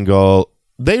Nexus angle,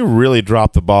 they really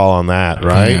dropped the ball on that,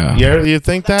 right? Yeah. You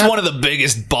think that? It's one of the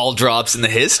biggest ball drops in the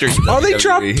history of they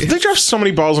WWE. drop so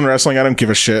many balls in wrestling. I don't give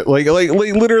a shit. Like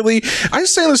literally, I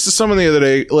was saying this to someone the other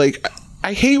day.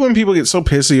 I hate when people get so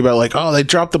pissy about oh, they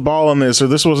dropped the ball on this or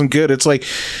this wasn't good. It's like,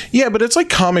 yeah, but it's like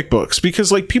comic books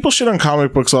because people shit on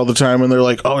comic books all the time and they're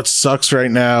like, oh, it sucks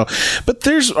right now. But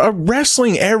there's a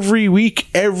wrestling every week,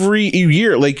 every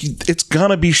year. It's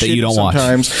gonna be shitty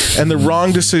sometimes, and the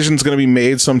wrong decision's gonna be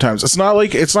made sometimes. It's not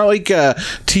like a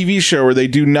TV show where they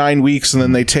do 9 weeks and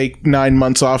then they take 9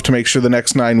 months off to make sure the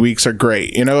next 9 weeks are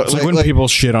great. It's like when people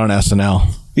shit on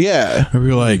SNL. Yeah. And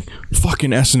we're like,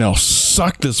 fucking SNL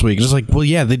sucked this week. It's like, well,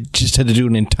 yeah, they just had to do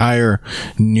an entire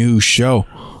new show.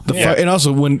 And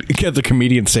also, when the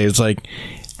comedians say, it's like,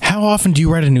 how often do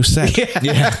you write a new set?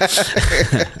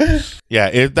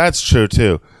 Yeah, that's true,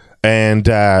 too. And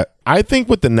I think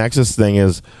with the Nexus thing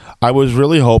is, I was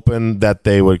really hoping that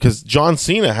they would, because John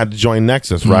Cena had to join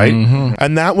Nexus, right? Mm-hmm.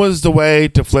 And that was the way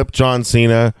to flip John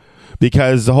Cena.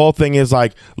 Because the whole thing is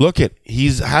he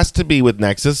has to be with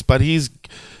Nexus, but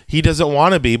he doesn't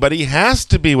want to be, but he has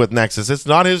to be with Nexus. It's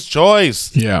not his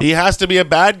choice. Yeah. He has to be a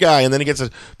bad guy, and then he gets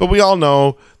but we all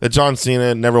know that John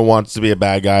Cena never wants to be a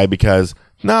bad guy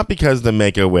not because the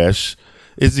Make-A-Wish,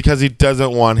 it's because he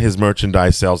doesn't want his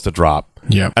merchandise sales to drop.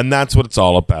 Yeah. And that's what it's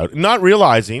all about. Not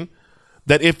realizing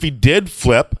that if he did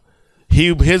flip,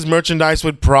 his merchandise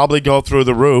would probably go through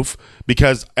the roof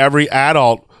because every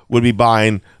adult would be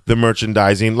buying the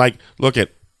merchandising. Like, look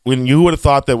at when you would have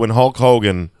thought that when Hulk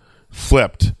Hogan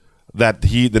flipped, that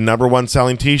the number one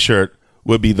selling T-shirt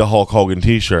would be the Hulk Hogan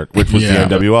T-shirt, which was the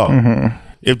NWO.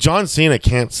 If John Cena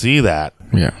can't see that,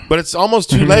 but it's almost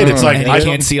too late. It's like And he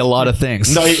can't see a lot of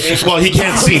things. No, he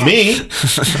can't see me,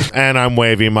 and I'm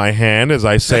waving my hand as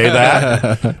I say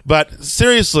that. But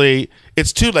seriously,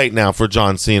 it's too late now for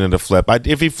John Cena to flip.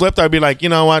 If he flipped, I'd be like, you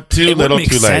know what, too little,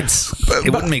 too late.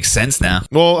 It wouldn't make sense now.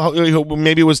 Well,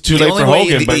 maybe it was too late for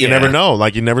Hogan, but you never know.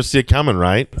 Like, you never see it coming,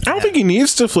 right? I don't think he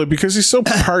needs to flip because he's so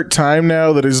part-time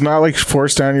now that he's not like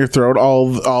forced down your throat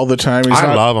all the time. He's I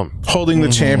not love him. holding the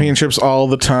championships all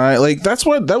the time. Like, that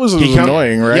was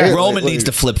annoying, right? Yeah, Roman needs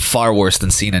to flip far worse than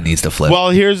Cena needs to flip. Well,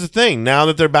 here's the thing. Now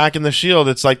that they're back in the Shield,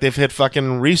 it's like they've hit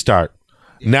fucking restart.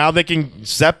 Now they can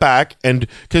step back and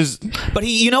but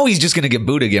he's just gonna get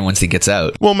booed again once he gets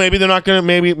out. well, maybe they're not gonna.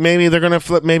 Maybe they're gonna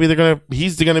flip.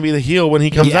 He's gonna be the heel when he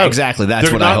comes out. Exactly. That's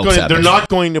They're what I not hope. They're not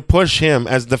going to push him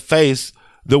as the face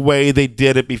the way they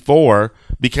did it before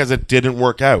because it didn't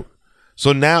work out.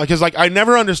 So now, because like I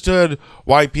never understood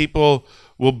why people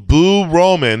will boo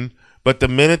Roman. But the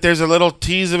minute there's a little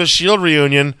tease of a Shield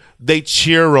reunion, they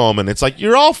cheer Roman. It's like,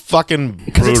 you're all fucking brutal.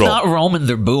 Because it's not Roman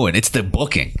they're booing; it's the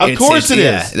booking. Of course it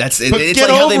is. That's But it's get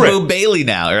like how they over it. boo Bailey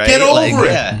now, right? Get over Like, it.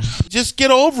 yeah. Just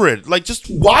get over it. Like, just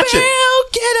watch it. Well,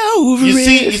 get over You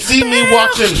it. see me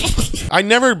watching. I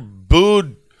never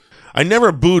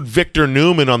booed Victor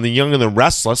Newman on The Young and the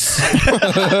Restless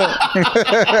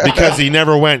because he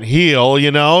never went heel.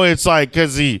 It's like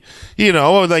because he,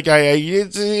 like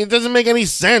it doesn't make any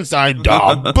sense. Boo!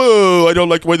 I don't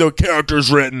like the way the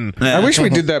character's written. I wish we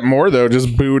did that more though.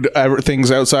 Just booed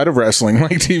things outside of wrestling,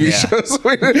 like TV shows.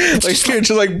 Like just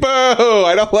like boo!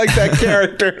 I don't like that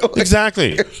character. Like,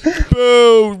 Exactly.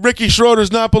 Boo! Ricky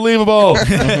Schroeder's not believable.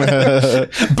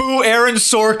 Boo Aaron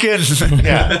Sorkin.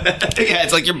 Yeah. Yeah,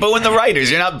 it's like you're booing the writers.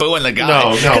 You're not booing the guy.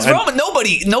 No. Because And- Roman,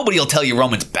 nobody will tell you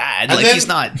Roman's bad. And Like then- he's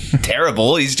not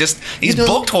terrible. He's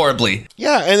booked horribly.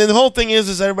 Yeah, and then the whole thing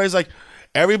is everybody's like,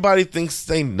 everybody thinks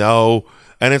they know,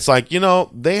 and it's like,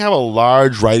 they have a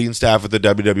large writing staff at the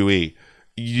WWE.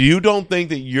 You don't think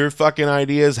that your fucking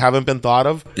ideas haven't been thought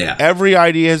of? Yeah. Every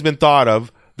idea has been thought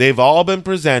of. They've all been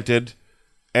presented,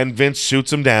 and Vince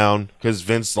shoots them down because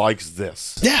Vince likes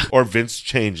this. Yeah. Or Vince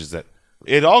changes it.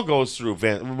 It all goes through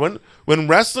Vince.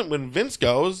 When Vince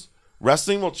goes,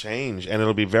 wrestling will change, and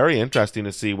it'll be very interesting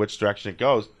to see which direction it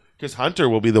goes because Hunter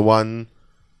will be the one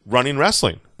running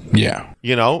wrestling. Yeah.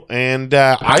 And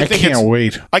I think can't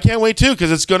wait. I can't wait too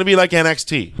because it's going to be like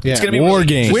NXT. Yeah. It's gonna be War really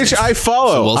Games. Which I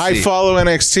follow. So we'll I see. follow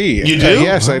NXT. You do?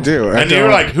 Yes, I do. I And you're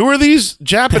don't- like, who are these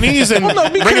Japanese and Well, no,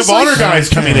 Ring because, of Honor like- guys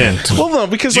coming in? well, no,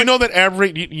 because Do you know that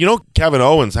Kevin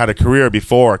Owens had a career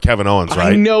before Kevin Owens, I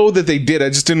right? know that they did. I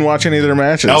just didn't watch any of their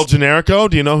matches. El Generico,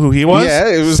 do you know who he was? Yeah,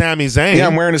 it was Sami Zayn. Yeah,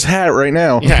 I'm wearing his hat right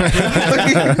now.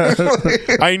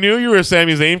 I knew you were a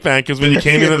Sami Zayn fan because when you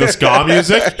came into the ska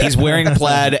music, He's wearing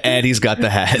plaid and he's got the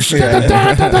hat.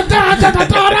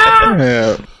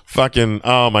 Yeah. fucking,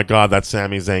 oh my God, that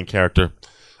Sami Zayn character.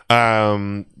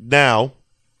 Now,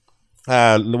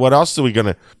 what else are we going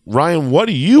to... Ryan, what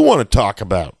do you want to talk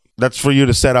about? That's for you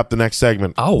to set up the next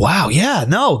segment. Oh, wow. Yeah.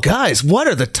 No, guys, what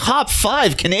are the top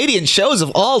 5 Canadian shows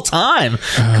of all time?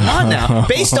 Come on now.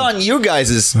 Based on you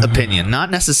guys' opinion,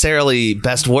 not necessarily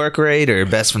best work rate or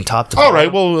best from top to All bottom.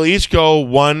 right, well, we'll each go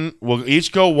one,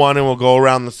 and we'll go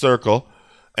around the circle.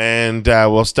 And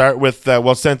we'll start with,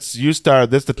 since you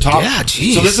started this, the top... Yeah,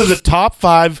 geez. So this is the top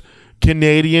 5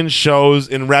 Canadian shows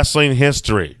in wrestling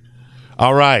history.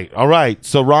 All right.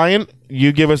 So, Ryan,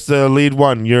 you give us the lead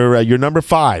one. You're number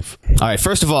 5. All right.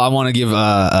 First of all, I want to give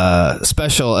a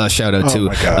special shout out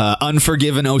to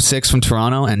Unforgiven 06 from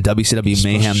Toronto and WCW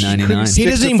Mayhem 99. He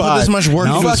doesn't even put this much work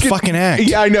No. into his fucking act.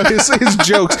 Yeah, I know his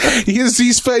jokes. He's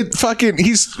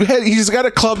got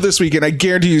a club this weekend. I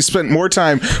guarantee you spent more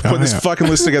time putting this fucking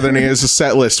list together than he has a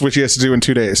set list, which he has to do in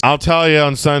 2 days. I'll tell you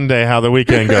on Sunday how the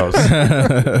weekend goes.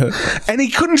 And he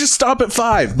couldn't just stop at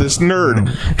 5. This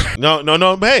nerd. No.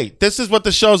 Hey, this is what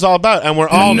the show's all about, and we're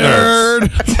all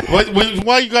nerds.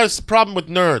 Why you got a problem with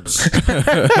nerds?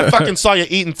 I fucking saw you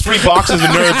eating 3 boxes of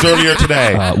nerds earlier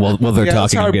today. While they're Yeah,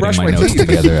 that's talking, how I'm I getting brush my my notes teeth.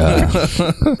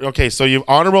 together. Okay, so you've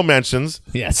honorable mentions.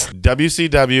 Yes.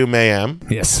 WCW Mayhem.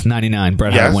 Yes. 99.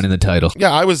 Bret Yes. Hart winning the title.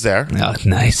 Yeah, I was there. Oh,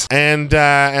 nice. And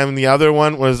the other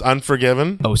one was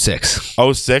Unforgiven. 06.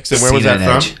 06. And where was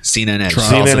that from? Cena and Edge.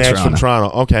 Cena Also and Edge from Toronto.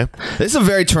 Toronto. Okay. This is a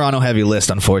very Toronto heavy list,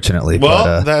 unfortunately.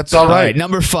 Well, that's all right.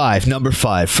 Number five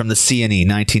from the CNE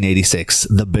 1986,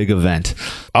 The big event.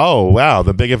 Oh wow,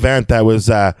 the big event that was.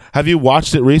 Have you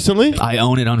watched it recently? I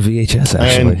own it on VHS,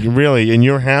 actually. And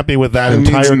you're happy with that means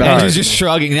entire nothing. card? Andrew's just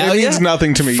shrugging. Now, It means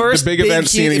nothing to me. First The big event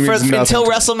scene means nothing until to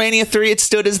me. WrestleMania 3, it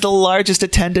stood as the largest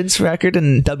attendance record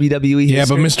in WWE Yeah,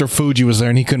 but history. Mr. Fuji was there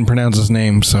and he couldn't pronounce his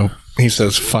name, so he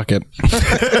says, fuck it.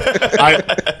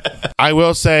 I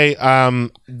will say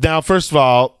now. First of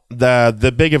all,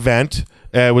 the big event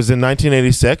was in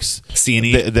 1986.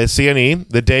 C&E. The CNE.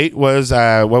 The date was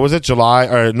what was it? July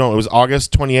or no? It was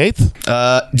August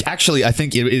 28th. Actually, I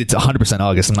think it's 100%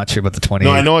 August. I'm not sure about the 28th.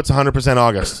 No, I know it's 100%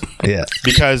 August Yeah.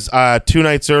 because 3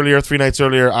 nights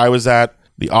earlier, I was at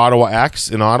the Ottawa X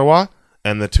in Ottawa.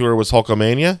 And the tour was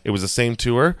Hulkamania. It was the same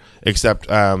tour, except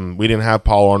we didn't have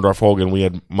Paul Orndorff Hogan. We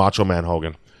had Macho Man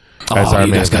Hogan as our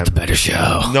you main guys got event. the better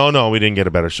show. No, we didn't get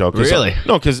a better show. Really?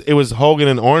 No, because it was Hogan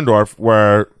and Orndorff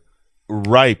were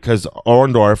right, because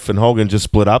Orndorff and Hogan just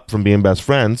split up from being best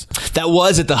friends. That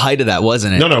was at the height of that,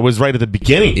 wasn't it? No, it was right at the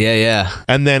beginning. Yeah.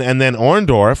 And then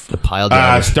Orndorff The pile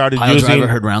driver. started pile using. driver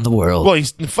heard round the world. Well,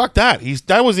 fuck that.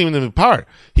 That wasn't even the part.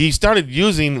 He started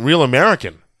using Real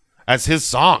American as his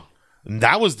song. And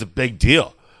that was the big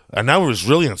deal. And that was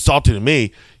really insulting to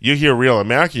me. You hear Real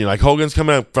American, you're like, Hogan's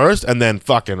coming out first, and then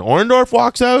fucking Orndorff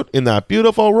walks out in that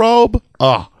beautiful robe.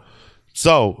 Oh.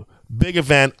 So, big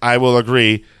event, I will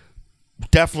agree.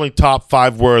 Definitely top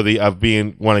 5 worthy of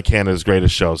being one of Canada's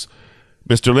greatest shows.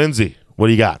 Mr. Lindsay, what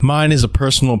do you got? Mine is a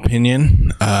personal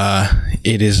opinion.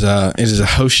 It is a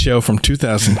house show from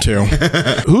 2002.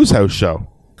 Whose house show?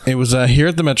 It was here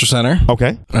at the Metro Center.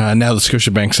 Okay. Now the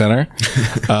Scotiabank Center.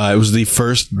 It was the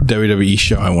first WWE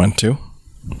show I went to.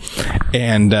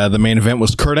 And the main event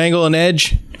was Kurt Angle and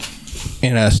Edge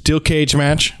in a steel cage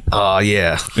match. Oh,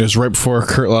 yeah. It was right before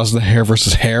Kurt lost the hair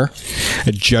versus hair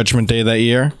at Judgment Day that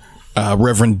year.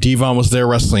 Reverend Devon was there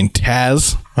wrestling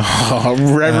Taz. Oh,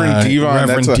 Reverend Devon.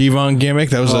 Reverend That's Devon gimmick.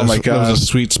 That was, Oh my God. that was a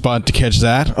sweet spot to catch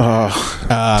that.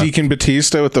 Deacon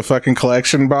Batista with the fucking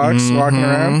collection box walking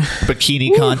around.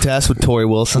 Bikini contest with Tori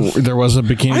Wilson. There was a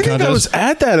bikini I think contest. I was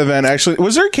at that event, actually.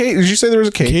 Was there a cage? Did you say there was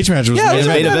a cage? Cage match was Yeah, it was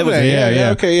the a main main event. event. Yeah.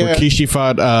 Okay, yeah. Where Kishi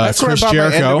fought That's where I Chris bought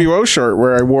Jericho. my NWO shirt,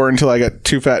 where I wore until I got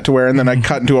too fat to wear, and then I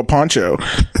cut into a poncho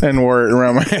and wore it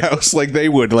around my house like they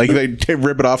would. Like they'd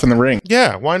rip it off in the ring.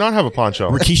 Yeah, why not have a poncho?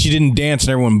 Rikishi didn't dance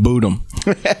and everyone booed him.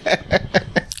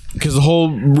 Because the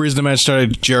whole reason the match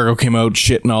started, Jericho came out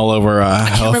shitting all over Remember,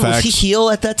 Halifax. was he heel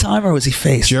at that time or was he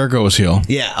face? Jericho was heel.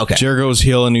 Yeah, okay. Jericho was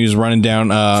heel and he was running down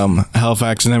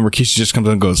Halifax, and then Rikishi just comes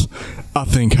out and goes, I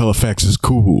think Halifax is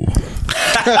cool.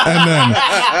 And then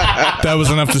that was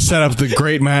enough to set up the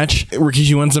great match.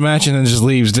 Rikishi wins the match and then just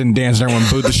leaves, didn't dance, and everyone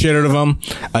booed the shit out of him.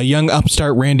 A young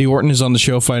upstart Randy Orton is on the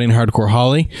show fighting Hardcore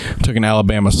Holly. Took an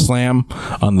Alabama slam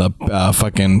on the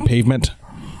fucking pavement.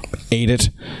 Ate it.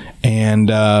 And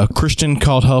Christian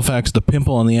called Halifax the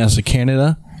pimple on the ass of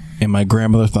Canada. And my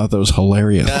grandmother thought that was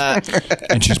hilarious.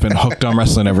 And she's been hooked on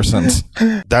wrestling ever since.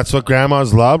 That's what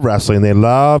grandmas love wrestling. They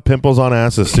love pimples on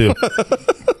asses too.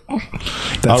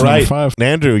 That's All right, number 5.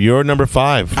 Andrew, you're number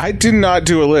 5. I did not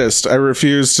do a list. I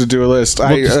refused to do a list.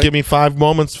 Well, just give me 5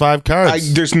 moments, 5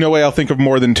 cards. There's no way I'll think of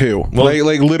more than 2. Like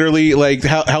literally, like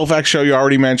Halifax show you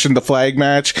already mentioned, the flag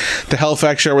match, the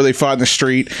Halifax show where they fought in the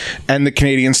street, and the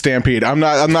Canadian Stampede. I'm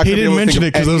not. He didn't mention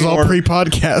it because it was all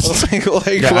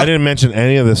pre-podcast. Yeah, I didn't mention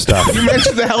any of this stuff. You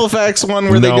mentioned the Halifax one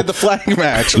where they No. did the flag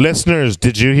match. Listeners,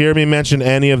 did you hear me mention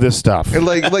any of this stuff?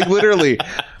 Like literally,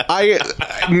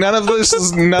 none of this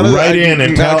is none of Write that. in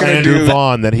and I'm tell not gonna Andrew do-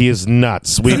 Vaughn that he is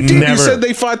nuts. We've Dude, never. you said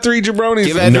they fought 3 jabronis.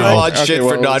 Give Andrew No. Watt Okay, shit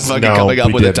well, for not fucking no, coming up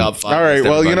we with didn't. a top 5. All right,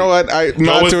 well, you know what? I'm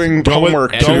not doing go with-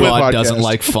 homework. go Andrew with Watt podcast. doesn't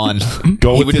like fun.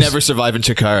 Go He with would this- never survive in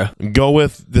Chikara. Go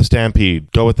with the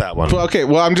Stampede. Go with that one. Well, okay,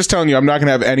 well, I'm just telling you, I'm not going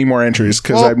to have any more entries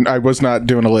because Well- I was not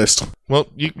doing a list. Well,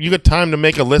 you got time to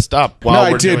make a list up. While No,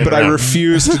 I we're did, doing but I that.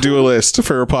 refuse to do a list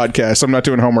for a podcast. I'm not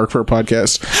doing homework for a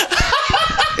podcast.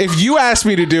 If you asked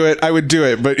me to do it, I would do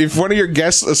it. But if one of your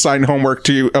guests assigned homework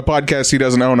to a podcast he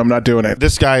doesn't own, I'm not doing it.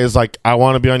 This guy is like, I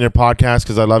want to be on your podcast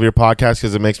because I love your podcast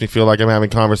because it makes me feel like I'm having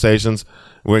conversations.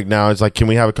 Right now, it's like, can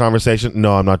we have a conversation?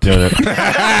 No, I'm not doing it.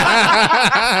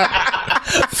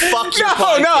 Fuck your No,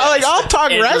 podcast. like I'll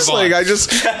talk Andrew wrestling. Vaughn.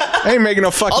 I ain't making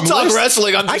a fucking. I'll talk list.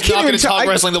 wrestling. I'm I just can't not going even to tell- talk I-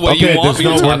 wrestling the way you want me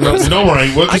to talk wrestling. Don't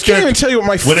worry. We're I just can't gonna- even tell you what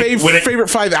my when it- favorite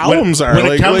 5 when- albums are. When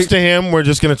Like- it comes like- to him, we're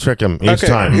just going to trick him each Okay,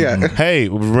 time. yeah. Hey,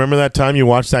 remember that time you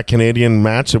watched that Canadian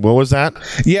match? What was that?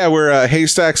 Yeah, where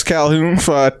Haystacks Calhoun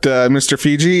fought Mr.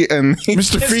 Fiji and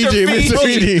Mr.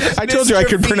 Fiji. I told you I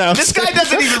could pronounce. This guy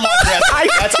doesn't even watch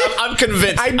wrestling. I'm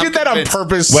convinced. I did that on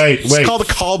purpose. Wait. It's called a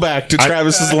callback to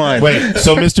Travis's line. Wait,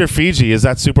 so Mr. Fiji, is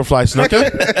that Superfly Snuka?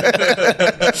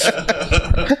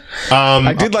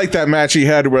 I did like that match he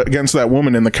had against that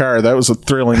woman in the car. That was a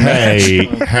thrilling match.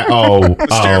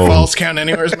 Stair Falls Count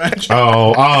Anywhere's match.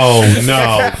 No,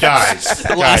 guys.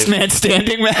 The last man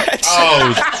standing match.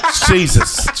 Oh,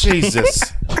 Jesus.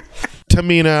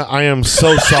 Tamina, I am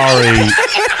so sorry.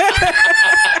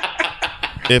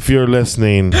 If you're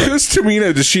listening. Who's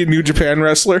Tamina? Is she a New Japan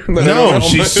wrestler? No,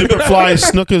 she's Superfly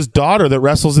Snuka's daughter that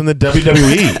wrestles in the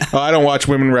WWE. Oh, I don't watch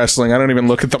women wrestling. I don't even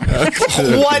look at them.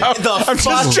 What the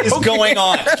fuck is going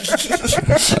on?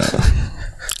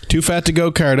 Too fat to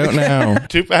go kart out now.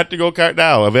 Too fat to go kart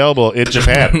now. Available in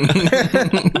Japan.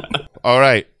 All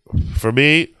right. For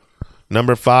me,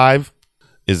 number 5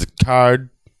 is a card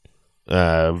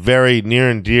very near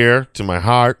and dear to my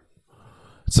heart.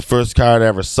 It's the first card I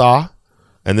ever saw.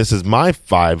 And this is my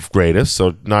 5 greatest,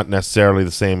 so not necessarily the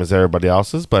same as everybody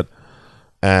else's, but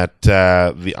at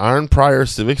the Arn Pryor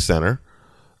Civic Center,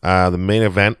 the main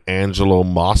event, Angelo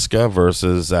Mosca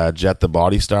versus Jet the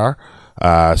Body Star.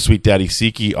 Sweet Daddy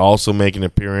Siki also making an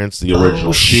appearance, the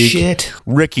original Sheik. Shit.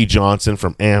 Ricky Johnson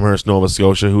from Amherst, Nova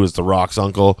Scotia, who is The Rock's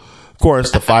uncle. Of course,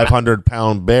 the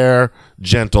 500-pound bear,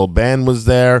 Gentle Ben was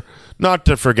there. Not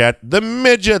to forget, the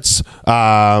midgets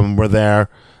were there.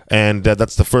 And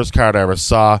that's the first card I ever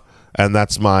saw, and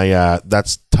that's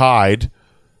that's tied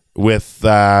with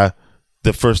the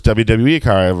first WWE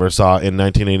card I ever saw in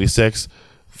 1986,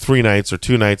 2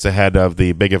 nights ahead of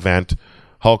the big event,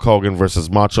 Hulk Hogan versus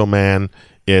Macho Man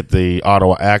at the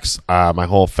Ottawa X. My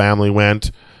whole family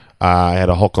went. I had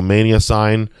a Hulkamania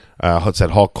sign. It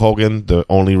said Hulk Hogan, the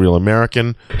only real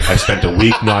American. I spent a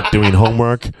week not doing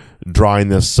homework, drawing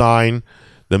this sign.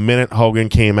 The minute Hogan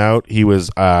came out, he was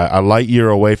a light year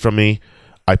away from me.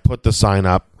 I put the sign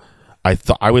up. I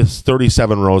thought I was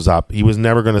 37 rows up. He was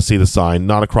never going to see the sign,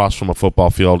 not across from a football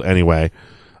field anyway.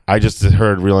 I just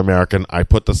heard Real American. I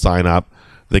put the sign up.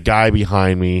 The guy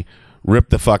behind me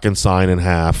ripped the fucking sign in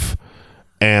half.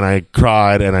 And I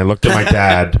cried, and I looked at my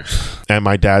dad. And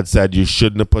my dad said, "You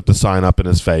shouldn't have put the sign up in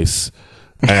his face."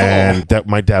 And that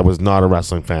my dad was not a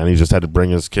wrestling fan. He just had to bring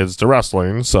his kids to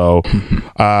wrestling. So,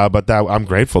 but that I'm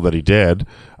grateful that he did.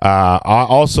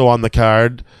 Also on the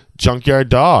card, Junkyard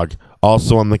Dog.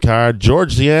 Also on the card,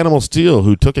 George the Animal Steel,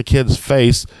 who took a kid's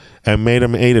face and made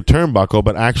him eat a turnbuckle,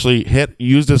 but actually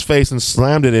used his face and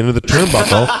slammed it into the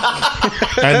turnbuckle.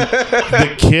 And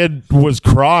the kid was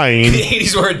crying. The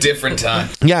 80s were a different time.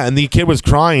 Yeah, and the kid was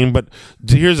crying, but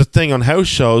here's the thing, on house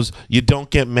shows, you don't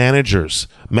get managers.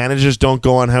 Managers don't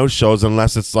go on house shows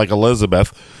unless it's like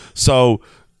Elizabeth. So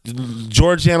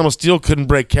George the Animal Steel couldn't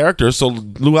break character, so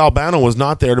Lou Albano was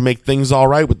not there to make things all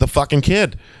right with the fucking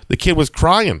kid. The kid was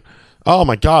crying. Oh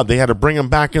my God, they had to bring him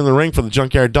back in the ring for the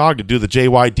Junkyard Dog to do the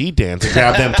JYD dance and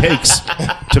grab them cakes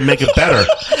to make it better.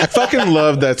 I fucking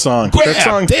love that song. Yeah, That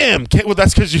song. damn. Well,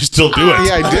 that's because you still do it.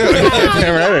 Yeah, I do.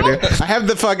 Damn right I do. I have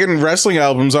the fucking wrestling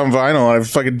albums on vinyl. I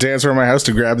fucking dance around my house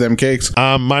to grab them cakes.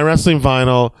 My wrestling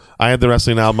vinyl, I had the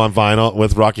wrestling album on vinyl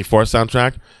with Rocky IV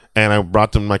soundtrack, and I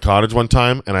brought them to my cottage one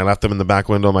time, and I left them in the back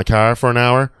window of my car for an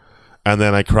hour, and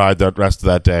then I cried the rest of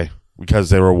that day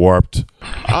because they were warped.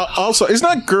 Also, isn't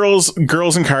that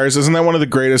Girls in Cars? Isn't that one of the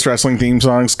greatest wrestling theme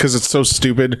songs? Because it's so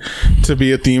stupid to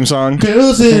be a theme song.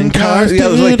 Girls in Cars. Yeah,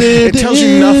 it tells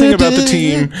you nothing about the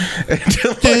team.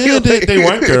 They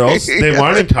weren't girls. They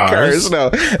weren't in cars. No,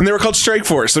 and they were called Strike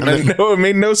Force. It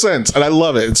made no sense, and I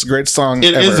love it. It's a great song.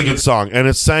 It ever. is a good song, and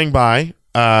it's sang by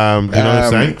you know what I'm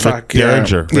saying? Rick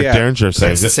Derringer. Rick Derringer sang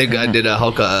That's the it. same guy did a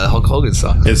Hulk Hogan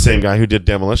song. It's the same guy who did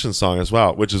Demolition Song as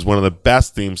well, which is one of the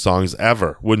best theme songs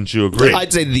ever. Wouldn't you agree?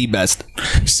 I'd say the best.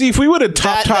 See, if we would have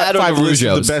top That or 5 lists of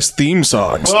Rougeau's. the best theme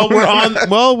songs. Well,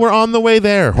 we're on the way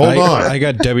there. Hold on. I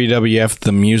got WWF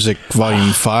The Music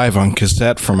Volume 5 on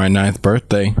cassette for my 9th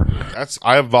birthday.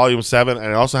 I have Volume 7, and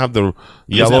I also have the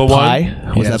yellow one.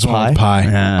 Was Yeah, it's that one with pie?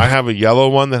 pie. I have a yellow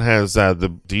one that has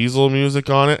the Diesel music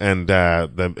on it, and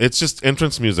it's just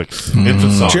entrance music,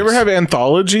 entrance songs. Did you ever have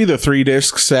Anthology, the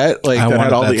 3-disc set, like I that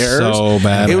had wanted all the that errors? so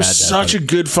bad. It I was had that, such a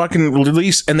good fucking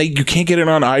release, and you can't get it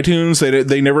on iTunes.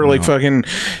 They never like fucking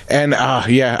and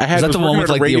yeah. I had that the was one working with, at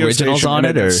a like, the radio originals station, on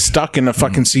and it, or? stuck in a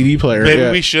fucking CD player? Maybe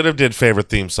yeah. we should have did favorite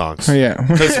theme songs. Yeah.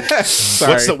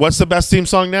 Sorry. What's the best theme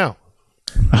song now?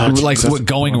 Like what,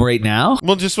 going right now?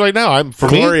 Well, just right now. I'm for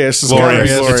Glorious. me.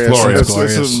 Glorious. It's glorious.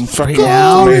 This is fucking Right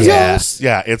now? amazing.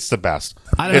 Yeah, it's the best.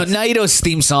 I don't know. Naito's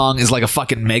theme song is like a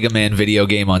fucking Mega Man video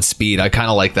game on speed. I kind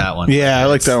of like that one. Yeah, I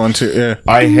like that one too. Yeah.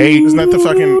 I hate. Isn't that the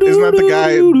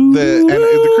guy,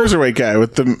 the cruiserweight guy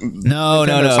with the? No.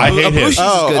 I hate his.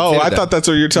 I thought that's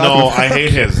what you're talking No, about. I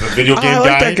hate his. The video game I guy.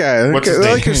 like that guy. What's his I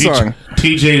name? like his song.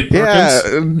 TJ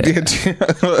Perkins. Yeah,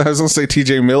 I was gonna say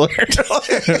TJ Miller.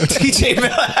 TJ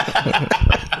Miller.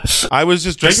 I was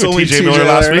just drinking only with TJ TJ Miller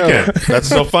last I know. weekend. That's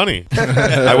so funny.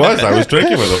 I was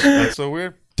drinking with him. That's so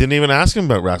weird. Didn't even ask him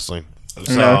about wrestling.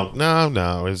 So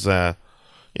no. Is one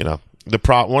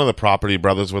of the Property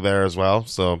brothers were there as well.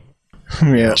 So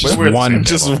Yeah, Just one.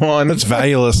 just one. That's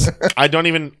valueless. I don't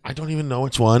even know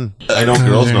which one. I know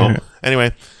girls know.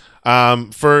 Anyway,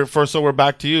 so we're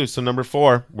back to you. So number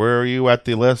 4, where are you at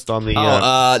the list on the?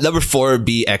 Number 4 would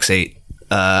be X8.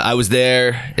 I was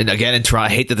there, and again in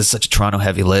Toronto. I hate that this is such a Toronto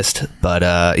heavy list, but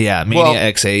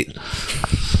Mania X8.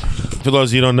 For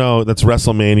those of you who don't know, that's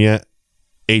WrestleMania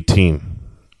 18.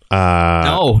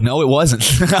 No, it wasn't.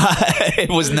 It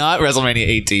was not WrestleMania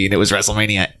 18. It was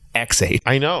WrestleMania X8.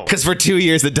 I know. Because for 2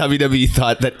 years, the WWE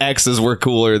thought that X's were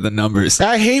cooler than numbers.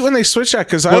 I hate when they switch that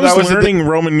because I that was was learning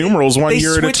Roman numerals one They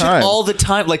year at a switch time. it all the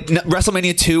time. Like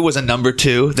WrestleMania 2 was a number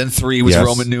 2, then 3 was Yes.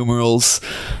 Roman numerals,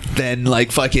 then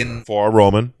like fucking For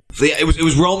Roman. yeah, it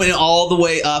was Roman all the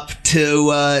way up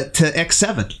to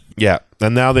X7. Yeah,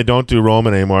 and now they don't do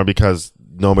Roman anymore because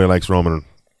nobody likes Roman.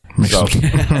 So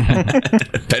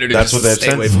Better to that's what they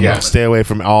stay away from yeah. Roman. Stay away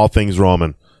from all things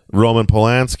Roman. Roman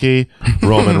Polanski,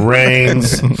 Roman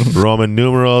Reigns, Roman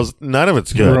numerals. None of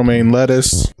it's good. Romaine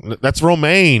lettuce. That's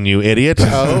Romaine, you idiot.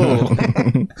 Oh,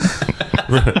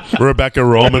 Rebecca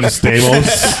Roman Stamos.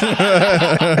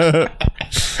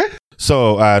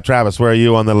 So, Travis, where are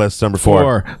you on the list? Number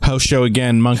 4. House show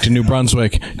again, Moncton, New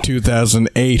Brunswick,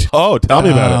 2008. Oh, tell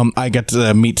me about it. I got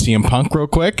to meet CM Punk real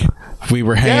quick. We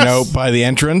were hanging out by the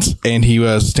entrance, and he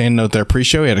was standing out there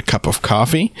pre-show. He had a cup of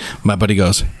coffee. My buddy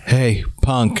goes, "Hey,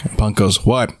 Punk." Punk goes,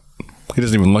 "What?" He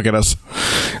doesn't even look at us.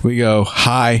 We go,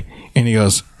 "Hi." And he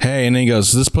goes, "Hey." And then he goes,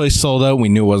 "Is this place sold out?" We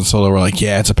knew it wasn't sold out. We're like,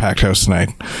 "Yeah, it's a packed house tonight."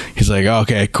 He's like,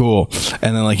 "Okay, cool."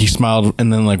 And then like he smiled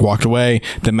and then like walked away.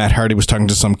 Then Matt Hardy was talking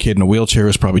to some kid in a wheelchair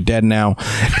who's probably dead now.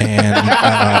 And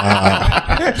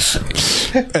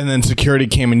and then security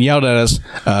came and yelled at us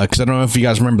because I don't know if you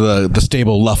guys remember the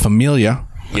stable La Familia.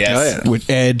 Yes. With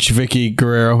Edge, Vicky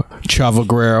Guerrero, Chavo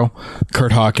Guerrero,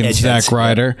 Kurt Hawkins, Edge Zack heads,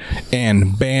 Ryder,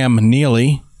 and Bam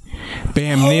Neely.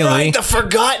 Bam Neely. Right, the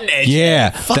forgotten Edge. Yeah,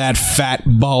 that fat,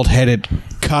 bald-headed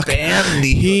cuck. Bam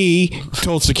Neely. He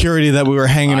told security that we were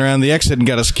hanging around the exit and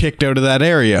got us kicked out of that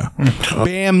area.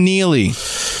 Bam Neely.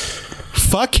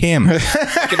 Fuck him.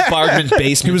 Fucking Bargman's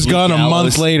basement. He was Luke gone a month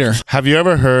Gallows. later. Have you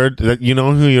ever heard that? You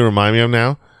know who you remind me of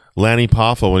now? Lanny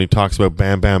Poffo when he talks about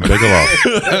Bam Bam Bigelow.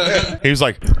 He was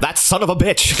like, That son of a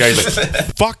bitch. guys, like,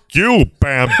 fuck you,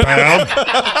 Bam Bam.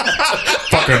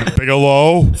 Fucking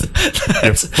Bigelow.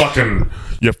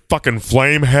 You fucking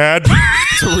flame head.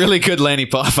 It's a really good Lanny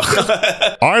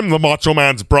Poffo. I'm the Macho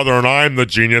Man's brother and I'm the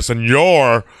genius and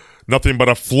you're nothing but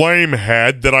a flame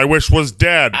head that I wish was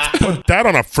dead. Put that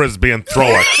on a frisbee and throw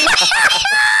it.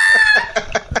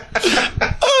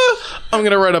 I'm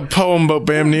going to write a poem about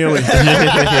Bam Neely.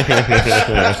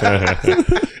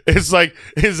 It's like,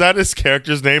 is that his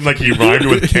character's name? Like he rhymed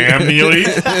with Cam Neely?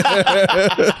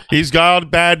 He's got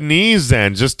bad knees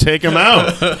then. Just take him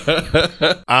out.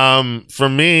 For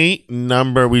me,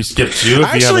 we skipped you if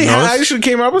I you haven't I noticed. actually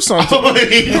came up with something. Oh On the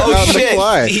shit!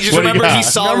 fly. He just What do you remembered got? he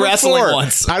saw Number wrestling 4.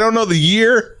 once. I don't know the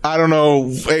year. I don't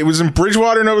know. It was in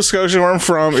Bridgewater, Nova Scotia, where I'm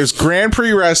from. It was Grand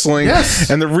Prix Wrestling. Yes.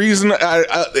 And the reason,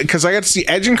 because I got to see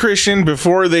Edge and Christian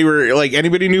before they were, like,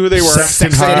 anybody knew who they were.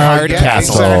 Sexton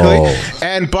Hardcastle. Exactly.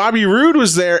 And Bobby Roode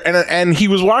was there, and he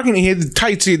was walking. He had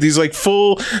tights. He had these, like,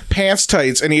 full pants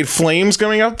tights, and he had flames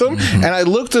coming up them. And I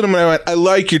looked at him, and I went, "I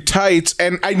like your tights."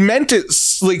 And I meant it,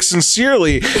 like,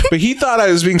 sincerely, but he thought I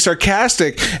was being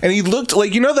sarcastic. And he looked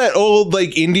like, you know that old,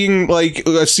 like, Indian, like,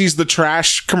 sees the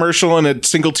trash commercial and a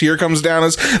single tear comes down.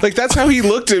 It's like, that's how he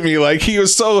looked at me. Like, he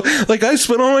was so, like, I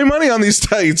spent all my money on these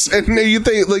tights. And you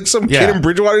think, like, some kid Yeah. in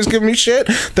Bridgewater's giving me shit?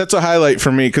 That's a highlight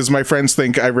for me, because my friends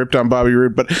think I ripped on Bobby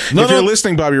Roode. But if you're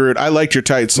listening, Bobby Roode, I liked your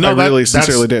tights. I really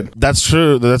sincerely did. That's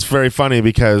true. That's very funny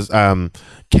because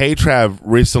K-Trav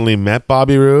recently met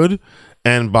Bobby Roode.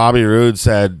 And Bobby Roode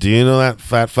said, "Do you know that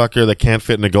fat fucker that can't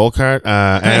fit in a go kart,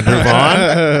 Andrew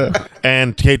Vaughn?"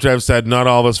 And K-Trav said, "Not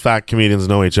all of us fat comedians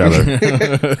know each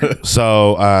other."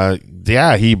 So,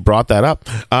 yeah, he brought that up.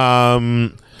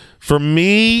 For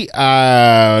me,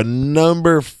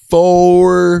 number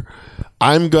 4,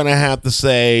 I'm going to have to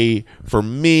say, for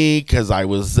me, because I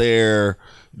was there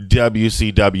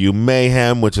WCW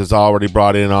Mayhem, which is already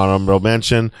brought in honorable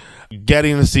mention.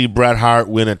 Getting to see Bret Hart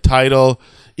win a title,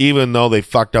 even though they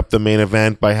fucked up the main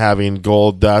event by having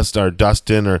Goldust or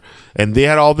Dustin, and they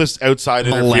had all this outside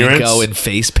interference. Malenko and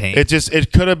face paint.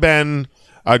 It could have been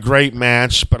a great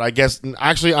match, but I guess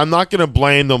actually I'm not going to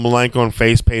blame the Malenko and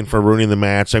face paint for ruining the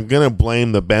match. I'm going to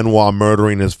blame the Benoit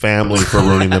murdering his family for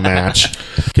ruining the match,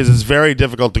 because it's very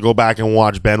difficult to go back and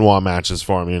watch Benoit matches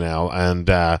for me now. And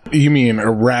You mean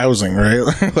arousing,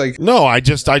 right? Like, no, I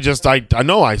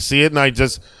know I see it, and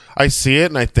I see it,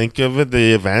 and I think of it,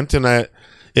 the event, and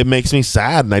it makes me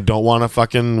sad, and I don't want to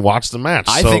fucking watch the match.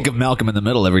 I think of Malcolm in the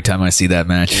Middle every time I see that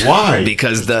match. Why?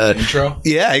 Because the intro?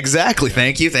 Yeah, exactly.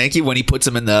 Thank you. When he puts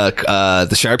him in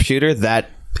the sharpshooter, that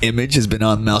image has been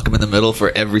on Malcolm in the Middle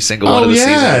for every single one of the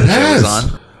seasons that it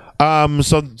was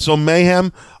on. So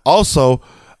Mayhem also.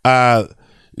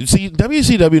 See,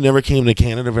 WCW never came to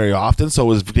Canada very often,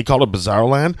 so they called it Bizarre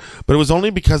Land, but it was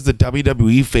only because the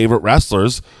WWE favorite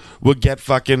wrestlers would get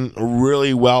fucking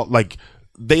really well, like,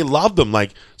 they loved them.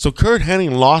 Like, so Kurt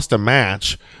Hennig lost a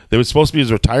match that was supposed to be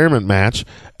his retirement match,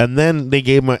 and then they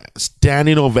gave him a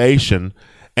standing ovation,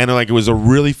 and like it was a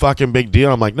really fucking big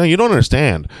deal. I'm like, no, you don't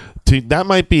understand. That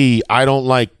might be I don't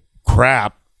like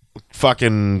crap,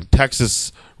 fucking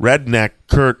Texas redneck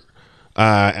Kurt,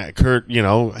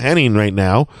 Hennig right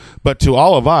now, but to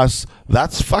all of us,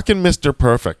 that's fucking Mr.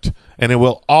 Perfect, and it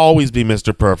will always be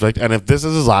Mr. Perfect. And if this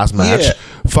is his last match,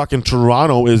 fucking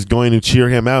Toronto is going to cheer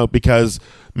him out, because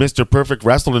Mr. Perfect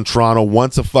wrestled in Toronto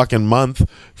once a fucking month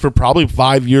for probably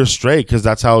 5 years straight, because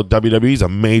that's how WWE's a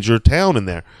major town in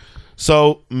there.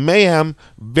 So Mayhem,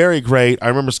 very great. I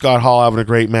remember Scott Hall having a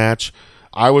great match.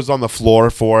 I was on the floor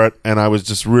for it, and I was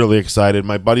just really excited.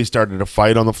 My buddy started to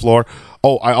fight on the floor.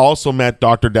 Oh, I also met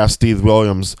Dr. Death Steve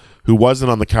Williams, who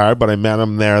wasn't on the card, but I met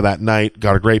him there that night.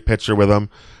 Got a great picture with him.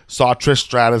 Saw Trish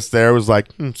Stratus there. Was like,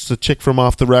 it's a chick from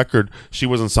Off the Record. She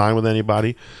wasn't signed with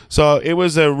anybody. So it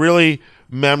was a really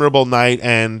memorable night,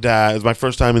 and it was my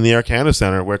first time in the Air Canada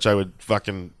Centre, which I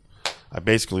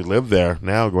basically live there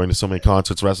now, going to so many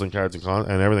concerts, wrestling cards,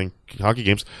 and everything, hockey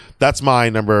games. That's my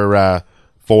number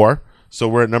 4. So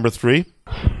we're at number 3.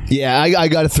 Yeah, I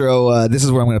got to throw. This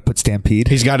is where I'm going to put Stampede.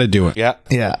 He's got to do it. Yeah.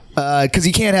 Yeah, because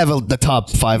you can't have the top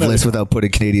 5 list without putting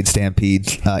Canadian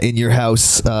Stampede in your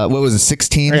house. What was it,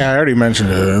 16? yeah, I already mentioned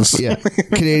it. Yeah,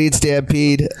 Canadian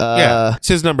Stampede. Yeah. It's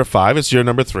his number 5. It's your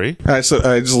number 3. I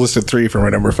just listed 3 for my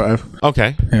number 5.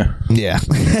 Okay. Yeah. Yeah.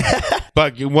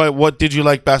 But what did you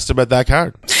like best about that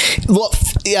card? Well,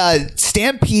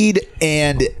 Stampede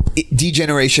and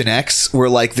D-Generation X were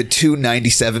like the 2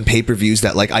 97 pay-per-views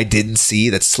that like I didn't see,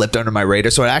 that slipped under my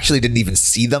radar. So I actually didn't even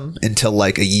see them until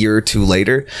like a year or 2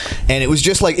 later. And it was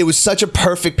just like, it was such a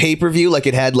perfect pay-per-view. Like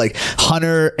it had like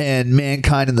Hunter and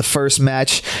Mankind in the first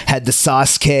match, had the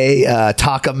Sasuke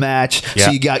Taka match. Yeah.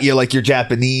 So you got your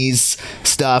Japanese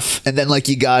stuff, and then like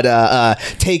you got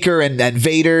Taker and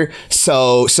Vader.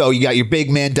 So you got your big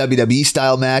man WWE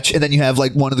style match, and then you have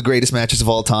like one of the greatest matches of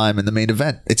all time in the main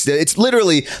event. It's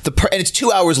literally and it's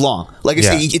 2 hours long. Like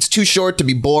it's too short to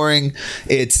be boring.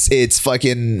 It's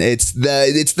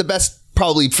the best,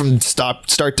 probably from start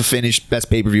to finish, best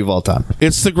pay-per-view of all time.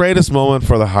 It's the greatest moment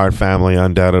for the Hart family,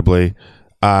 undoubtedly.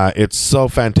 It's so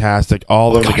fantastic,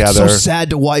 all of them together. It's so sad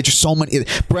to watch. There's so many.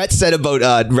 Brett said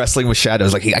about Wrestling with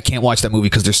Shadows, like, I can't watch that movie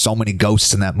because there's so many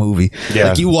ghosts in that movie. Yeah.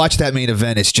 Like, you watch that main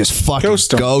event, it's just fucking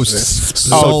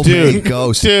ghosts. Oh, So many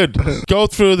ghosts. Dude, go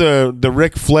through the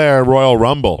Ric Flair Royal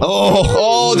Rumble.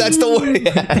 Oh, that's the one.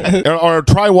 Yeah. Or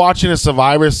try watching a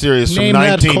Survivor Series from Name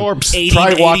that corpse.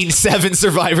 87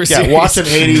 Survivor Series. Yeah, watch an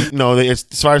 80. No,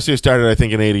 Survivor Series started, I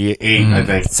think, in 88. I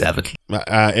think 7.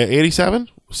 87.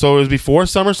 So it was before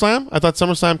SummerSlam? I thought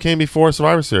SummerSlam came before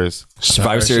Survivor Series.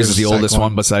 Survivor Series is the oldest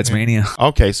one besides Mania.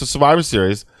 Okay, so Survivor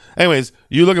Series. Anyways,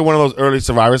 you look at one of those early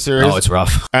Survivor Series. Oh, it's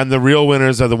rough. And the real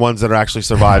winners are the ones that are actually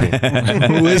surviving.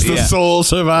 Who is the sole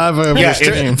survivor of this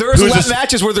team? There's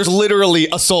matches where there's literally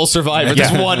a sole survivor.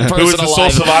 There's one person Who is the alive. sole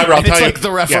survivor? And it's like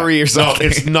the referee or something.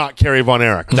 No, it's not Kerry Von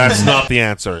Erich. That's not the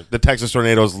answer. The Texas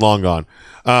Tornado is long gone.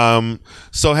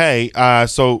 So hey,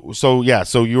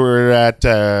 so you were at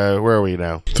where are we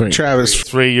now? 3. Travis.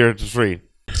 3. You're 3.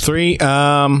 3.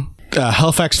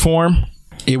 Halifax Forum.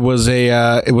 It was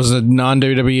a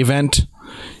non-WWE event.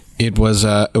 It was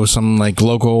some like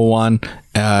local one.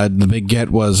 The big get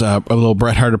was a little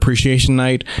Bret Hart appreciation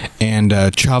night, and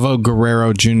Chavo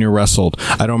Guerrero Jr. wrestled.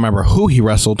 I don't remember who he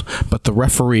wrestled, but the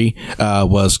referee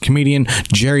was comedian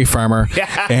Jerry Farmer,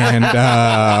 and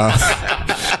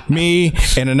me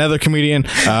and another comedian,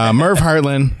 Merv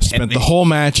Hartland, spent the whole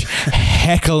match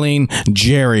heckling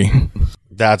Jerry.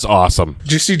 That's awesome.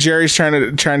 Did you see Jerry's trying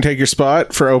to take your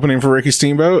spot for opening for Ricky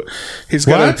Steamboat? He's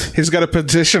got a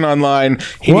petition online.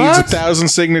 He needs 1,000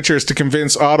 signatures to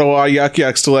convince Ottawa Yuck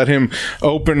Yucks to let him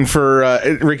open for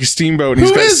Ricky Steamboat. And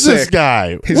Who is this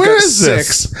guy? Where is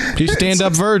this? You stand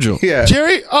up, Virgil. Yeah.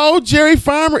 Jerry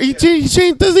Farmer. He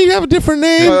doesn't he have a different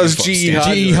name? Oh, it's G.E.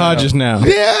 G.E. Hodges now.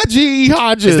 Yeah, G.E.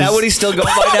 Hodges. Is that what he's still going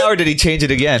by now, or did he change it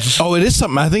again? Oh, it is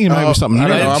something. I think it might be something I new.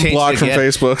 don't know. I'm Changed blocked from again.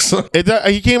 Facebook. So.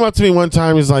 He came up to me one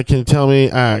time. He's like, "Can you tell me?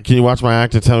 Can you watch my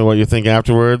act and tell me what you think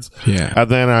afterwards?" Yeah. And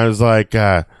then I was like, "He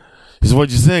said,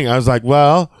 what'd you think?" I was like,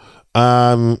 "Well,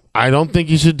 I don't think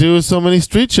you should do so many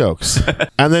street jokes."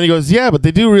 And then he goes, "Yeah, but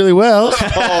they do really well."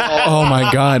 Oh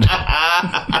my God. And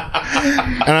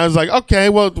I was like, "Okay,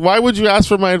 well, why would you ask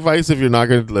for my advice if you're not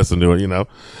going to listen to it?" You know.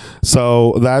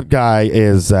 So that guy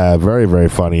is very, very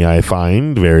funny. I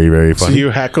find very, very So funny.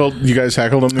 you guys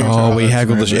heckled him? Oh, we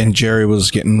haggled the and Jerry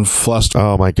was getting flustered.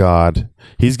 Oh my God,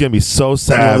 he's gonna be so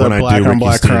sad Another when I black do on Ricky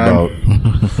black Steamboat.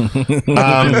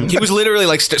 He was literally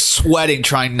like sweating,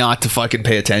 trying not to fucking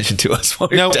pay attention to us. While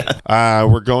we were done.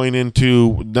 We're going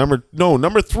into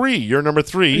number 3. You're number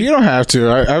 3. You don't have to.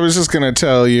 I was just going to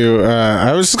tell you.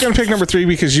 I was just going to pick number 3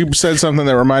 because you said something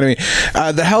that reminded me.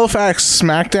 The Halifax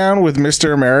SmackDown with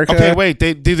Mr. America. Okay, wait.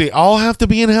 Do they all have to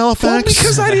be in Well, Halifax?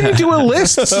 because I didn't do a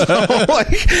list. So, but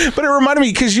it reminded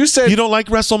me because you said You don't like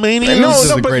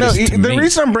WrestleMania? The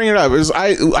reason I'm bringing it up is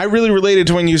I really related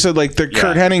to when you said like the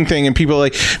Kurt Hennig thing and people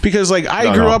like because like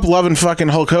I grew up loving fucking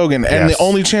Hulk Hogan and Yes. the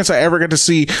only chance I ever got to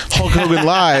see Hulk Hogan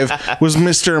live was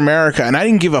Mr. America and I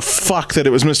didn't give a fuck that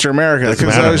it was Mr. America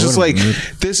because I was just like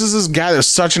this is this guy that's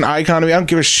such an icon to me. I don't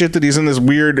give a shit that he's in this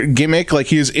weird gimmick like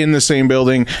he's in the same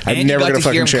building. I And never you got got a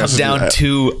to hear fucking him come chance to do down that.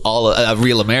 to all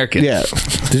Real Americans. Yeah.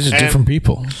 They're just different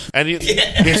people. And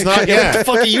it's not. What the Yeah.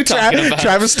 fuck are you talking about?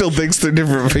 Travis still thinks they're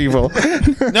different people.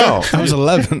 No. I was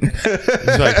 11.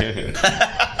 It's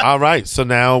like- all right. So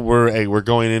now we're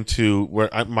going into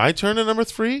my turn at number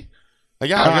 3. I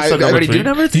guess I said number Already 3. do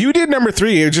number 3? You did number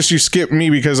 3. It just you skipped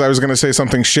me because I was going to say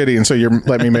something shitty, and so you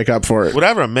let me make up for it.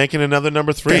 Whatever. I'm making another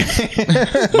number 3.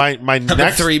 my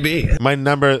next 3B.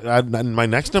 My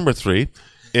next number 3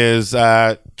 is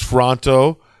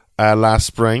Toronto last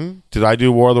spring. Did I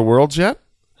do War of the Worlds yet?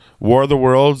 War of the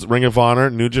Worlds, Ring of Honor,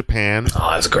 New Japan.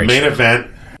 Oh, that's a great main show. event.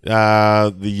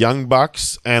 The Young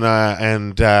Bucks and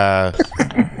the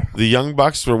Young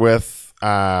Bucks were with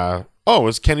it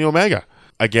was Kenny Omega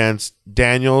against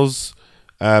Daniels,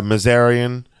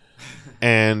 Mazarian,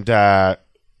 and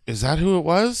is that who it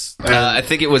was? I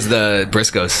think it was the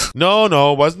Briscoes. No,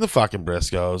 it wasn't the fucking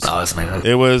Briscoes. Oh, that's my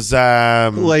It was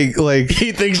Like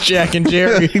He thinks Jack and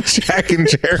Jerry. Jack and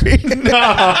Jerry.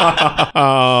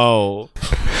 no.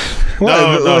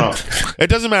 What? No. It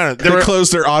doesn't matter. They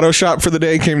closed their auto shop for the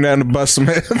day, came down to bust some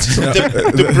heads.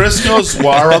 The Briscoes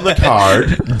were on the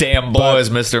card. damn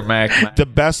boys, Mr. Mac. The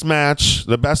best match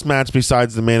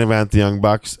besides the main event, the Young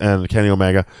Bucks and Kenny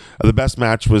Omega, the best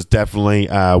match was definitely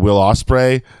Will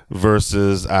Ospreay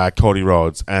versus Cody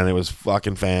Rhodes, and it was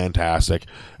fucking fantastic.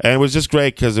 And it was just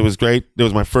great because it was great. It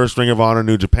was my first Ring of Honor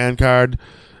New Japan card,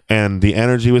 and the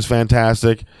energy was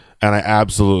fantastic, and I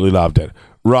absolutely loved it.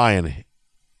 Ryan,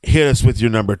 hit us with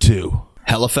your number 2.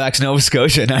 Halifax, Nova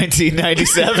Scotia,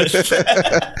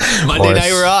 1997. Monday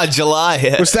Night Raw,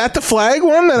 July. Was that the flag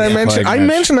one that I mentioned? flag I match.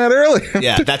 mentioned that earlier.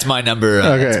 Yeah, that's my number.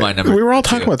 That's my number. We were all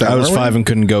talking about that. I was weren't we? 5 and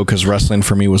couldn't go because wrestling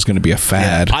for me was going to be a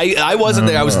fad. I wasn't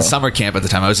there. I was in summer camp at the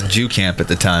time. I was in Jew camp at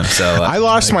the time. So I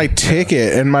lost my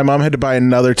ticket, and my mom had to buy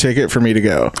another ticket for me to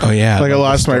go. Oh, yeah. like I I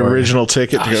love lost the my story. original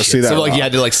ticket to go see that. So like Raw. you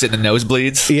had to like sit in the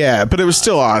nosebleeds. Yeah, but it was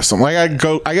still awesome. Like I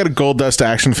got a Gold Dust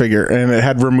action figure, and it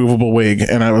had removable wig,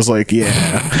 and I was like, yeah.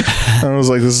 I was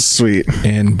like, this is sweet.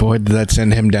 And boy, did that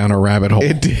send him down a rabbit hole.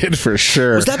 It did for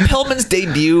sure. Was that Pillman's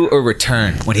debut or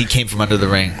return when he came from under the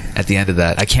ring at the end of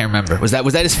that? I can't remember. Was that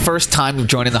his first time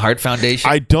joining the Hart Foundation?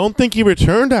 I don't think he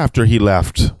returned after he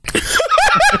left.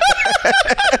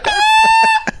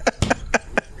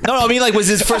 No, I mean like was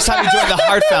his first time he joined the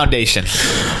Hart Foundation.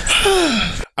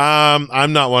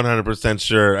 I'm not 100%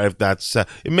 sure if that's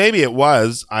maybe it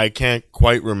was. I can't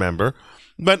quite remember.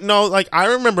 But no, like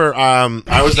I remember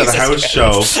I was at a house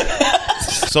show.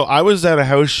 So I was at a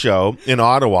house show in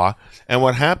Ottawa, and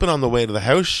what happened on the way to the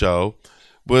house show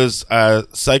was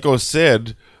Psycho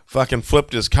Sid fucking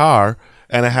flipped his car,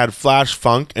 and it had Flash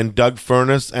Funk and Doug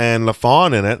Furnace and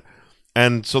LaFawn in it,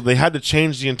 and so they had to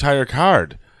change the entire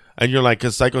card. And you're like,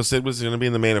 because Psycho Sid was going to be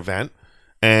in the main event,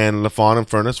 and LaFawn and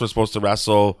Furnace were supposed to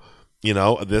wrestle,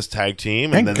 this tag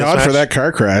team. Thank and then God this for match- that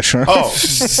car crash. Huh? Oh,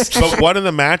 but one of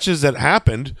the matches that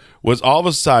happened was all of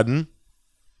a sudden,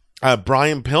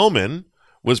 Brian Pillman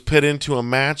was put into a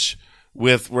match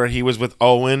where he was with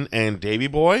Owen and Davey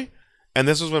Boy. And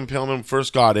this was when Pillman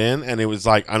first got in, and I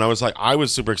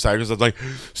was super excited because I was like,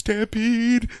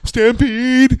 Stampede.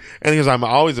 And because I'm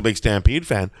always a big Stampede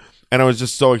fan. And I was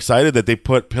just so excited that they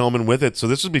put Pillman with it. So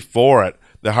this was before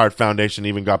the Hart Foundation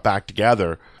even got back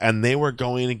together. And they were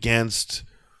going against,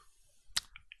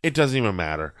 it doesn't even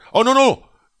matter. Oh, no.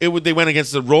 They went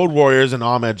against the Road Warriors and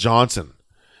Ahmed Johnson.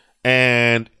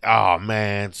 And, oh,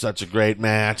 man, such a great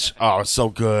match. Oh, it's so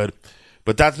good.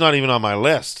 But that's not even on my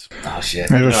list. Oh,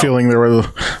 shit. I have a feeling there were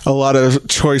a lot of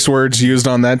choice words used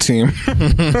on that team.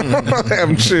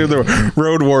 I'm sure the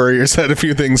Road Warriors had a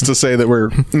few things to say that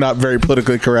were not very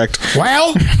politically correct.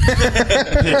 Well,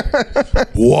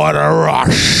 what a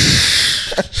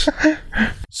rush.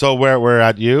 So we're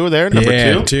at you there,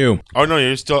 number 2. Oh, no,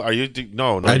 you're still, are you,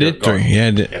 no. I did 3. Yeah,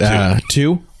 I did.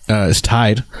 2 is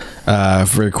tied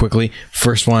very quickly.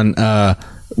 First one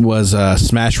was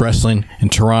Smash Wrestling in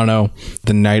Toronto,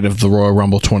 the night of the Royal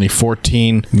Rumble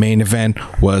 2014. Main event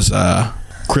was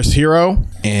Chris Hero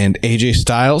and AJ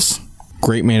Styles.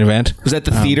 Great main event. Was that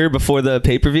the theater before the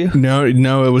pay-per-view? No,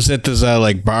 it was at this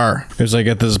bar. It was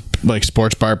at this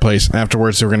sports bar place.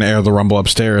 Afterwards, they were going to air the Rumble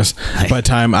upstairs. By the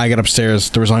time I got upstairs,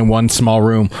 there was only one small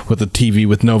room with a TV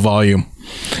with no volume.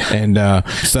 And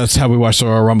so that's how we watched the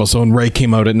Royal Rumble. So when Ray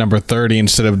came out at number 30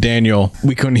 instead of Daniel,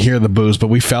 we couldn't hear the boos, but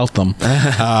we felt them.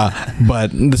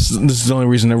 But this is the only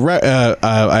reason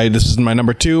this is my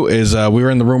number 2 is we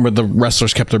were in the room where the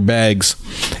wrestlers kept their bags,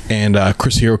 and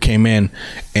Chris Hero came in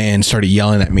and started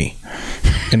yelling at me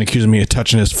and accusing me of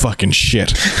touching his fucking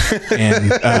shit.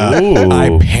 And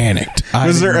I panicked.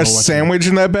 Was there a sandwich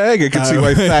in that bag? I could see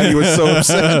why Fatty was so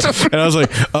upset. And I was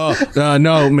like,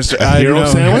 no, Mr. Hero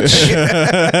sandwich?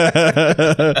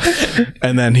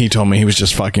 And then he told me he was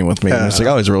just fucking with me. And I was like,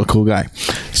 oh, he's a real cool guy.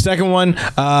 Second one,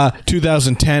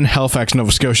 2010, Halifax,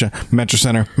 Nova Scotia, Metro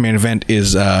Center. Main event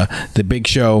is The Big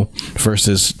Show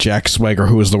versus Jack Swagger,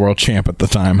 who was the world champ at the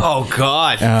time. Oh,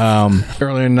 God.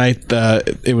 Earlier in the night,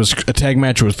 it was a tag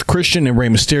match with Christian and Rey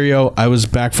Mysterio. I was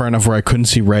back far enough where I couldn't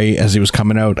see Rey as he was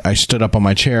coming out. I stood up on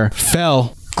my chair,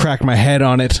 fell, cracked my head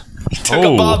on it. Took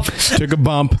a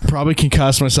bump, probably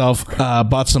concussed myself.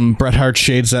 Bought some Bret Hart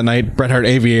shades that night, Bret Hart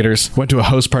aviators. Went to a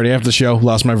host party after the show,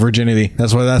 lost my virginity.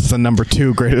 That's the number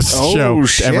 2 greatest show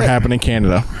to ever happen in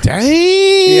Canada. Dang.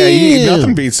 Yeah,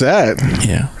 nothing beats that.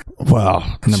 Yeah.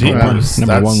 Well,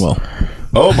 Number 1 will.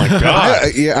 Oh my God.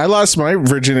 I lost my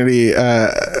virginity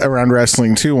around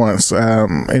wrestling too once.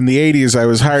 In the 80s, I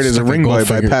was hired as a ring boy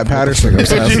by Pat Patterson.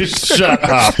 Shut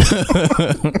up.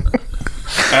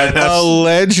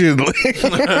 Allegedly.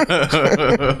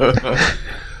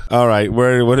 All right,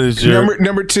 what is your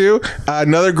number 2?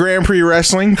 Another Grand Prix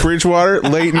wrestling, Bridgewater,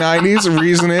 late 90s.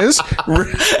 Reason is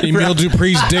Emile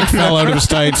Dupree's dick fell out of his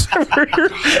tights.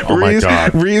 Oh my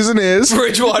God. Reason is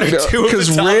Bridgewater, 2 of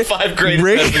the top 5 greatest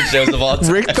wrestling shows of all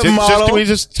time. Rick the model.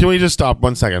 Can we just stop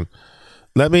 1 second?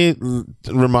 Let me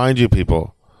remind you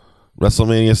people,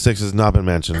 WrestleMania 6 has not been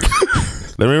mentioned.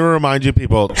 Let me remind you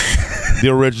people, the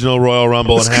original Royal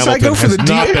Rumble in Hamilton has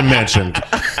not been mentioned.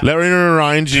 Let me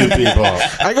remind you people.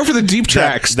 I go for the deep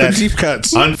tracks, the deep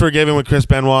cuts. Unforgiven with Chris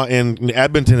Benoit in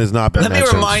Edmonton has not been mentioned.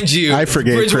 Let me remind you, I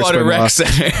forgave Bridgewater Chris Rec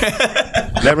Center.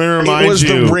 Let me remind you. It was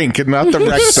the rink and not the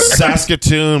rec center.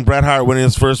 Saskatoon, Bret Hart winning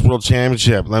his first world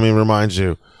championship. Let me remind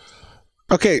you.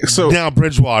 Okay, so now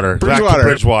Bridgewater. Back to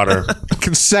Bridgewater.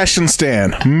 Concession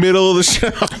stand, middle of the show.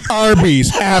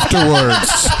 Arby's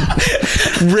afterwards.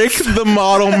 Rick the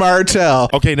Model Martel.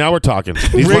 Okay, now we're talking.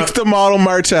 The Model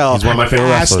Martel. He's one of my favorite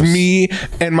asked wrestlers. me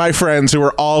and my friends, who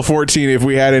were all 14, if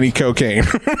we had any cocaine.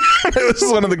 It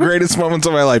was one of the greatest moments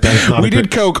of my life. We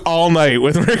did coke all night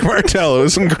with Rick Martel. It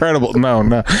was incredible.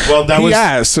 No. Well, that was.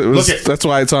 Yes, it was. That's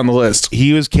why it's on the list.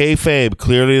 He was kayfabe.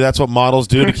 Clearly, that's what models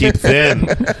do to keep thin.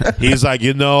 He's like,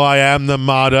 I am the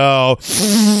model.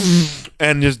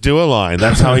 And just do a line.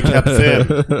 That's how he kept thin.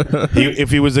 If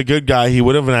he was a good guy, he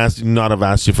would have not have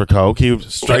asked you for coke. He would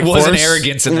strike. It wasn't force.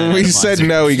 arrogance in that. We said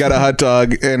no. He got a hot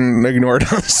dog and ignored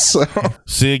us. So.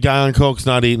 See, a guy on coke's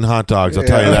not eating hot dogs. I'll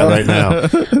tell you that right now.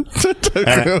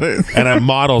 and a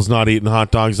model's not eating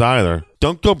hot dogs either.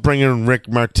 Don't go bringing Rick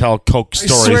Martel coke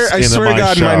stories I into swear my to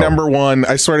God, show. my number one.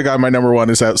 I swear to God, my number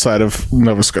 1 is outside of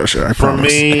Nova Scotia. I For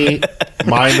promise. me,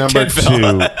 my number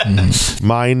 2.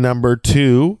 My number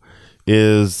 2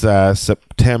 is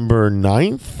September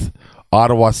 9th,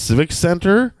 Ottawa Civic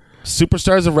Center,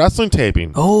 Superstars of Wrestling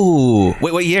taping. Oh,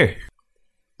 wait, what year?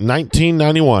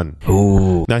 1991.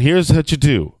 Oh, Now here's what you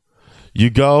do. You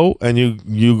go and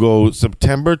you go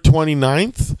September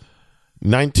 29th,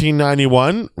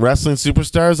 1991, Wrestling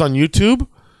Superstars on YouTube,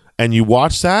 and you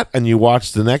watch that, and you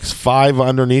watch the next 5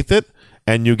 underneath it,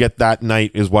 and you get that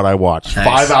night is what I watched.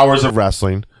 Nice. 5 hours of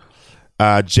wrestling.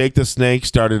 Jake the Snake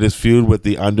started his feud with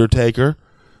The Undertaker.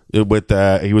 He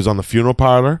was on the Funeral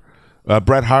Parlor.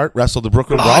 Bret Hart wrestled the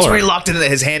Brooklyn Oh, Brawler. that's where he locked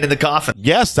his hand in the coffin.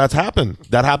 Yes, that's happened.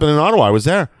 That happened in Ottawa. I was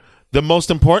there. The most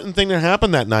important thing that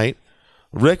happened that night,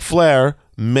 Ric Flair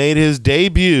made his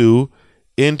debut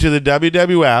into the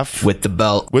WWF With the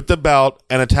belt.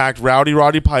 And attacked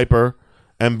Roddy Piper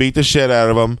and beat the shit out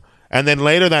of him. And then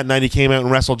later that night, he came out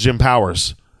and wrestled Jim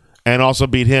Powers and also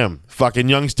beat him. Fucking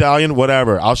young stallion,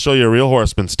 whatever. I'll show you a real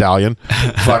horseman, stallion.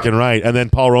 Fucking right. And then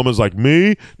Paul Roma's like,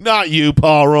 me? Not you,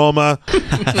 Paul Roma.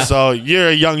 So you're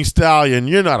a young stallion.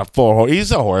 You're not a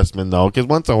he's a horseman, though, because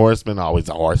once a horseman, always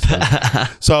a horseman.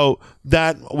 So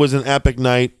that was an epic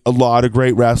night. A lot of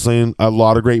great wrestling, a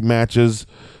lot of great matches.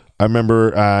 I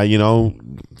remember,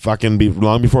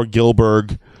 long before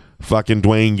Gilbert, fucking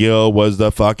Dwayne Gill was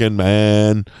the fucking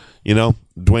man.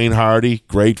 Dwayne Hardy,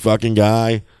 great fucking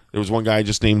guy. There was one guy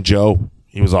just named Joe.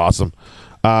 He was awesome.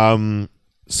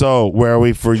 So where are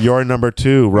we for your number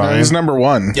 2, Ryan? He's number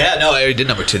 1. Yeah, no, I already did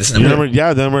number 2. This is number 2.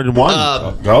 Number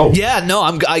 1. Go. Yeah, no,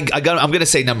 I'm gonna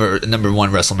say number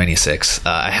 1, WrestleMania 6.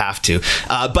 I have to,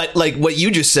 but like what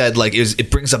you just said, like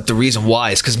it brings up the reason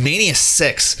why is because Mania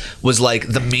 6 was like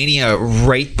the Mania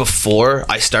right before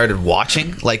I started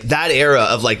watching, like that era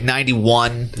of like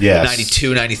 91, Yes.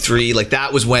 92, 93, like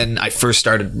that was when I first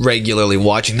started regularly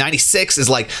watching. 96 is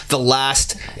like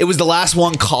it was the last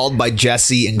one called by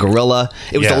Jesse and Gorilla.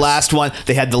 It was Yes. the last one.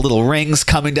 They had the little rings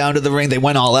coming down to the ring. They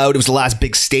went all out. It was the last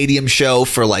big stadium show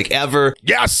for like ever.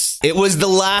 Yes. It was the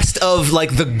last of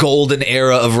like the golden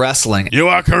era of wrestling. You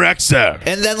are correct, sir.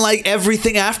 And then like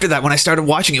everything after that, when I started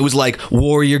watching, it was like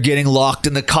Warrior getting locked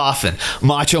in the coffin,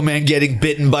 Macho Man getting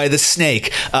bitten by the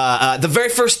snake. The very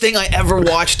first thing I ever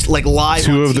watched like live.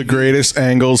 2 on of the TV. greatest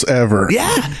angles ever. Yeah,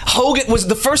 Hogan was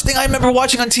the first thing I remember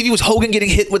watching on TV was Hogan getting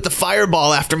hit with the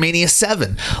fireball after Mania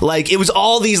 7. Like it was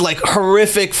all these like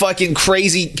horrific fucking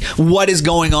crazy what is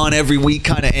going on every week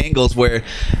kind of angles where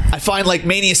I find like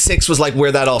Mania 6 was like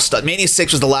where that all started. Mania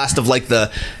 6 was the last of like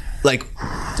the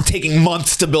taking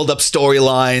months to build up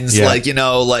storylines, Yeah.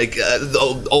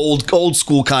 the old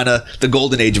school kind of the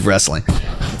golden age of wrestling.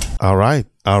 All right.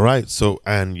 So,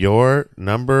 and your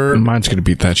number? Mine's gonna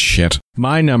beat that shit.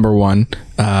 My number 1,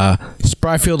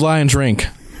 Spryfield Lions Rink.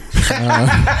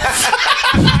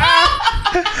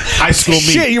 High school meet.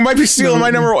 Shit, you might be stealing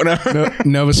my number 1.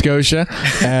 Nova Scotia,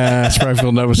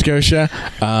 Spryfield, Nova Scotia.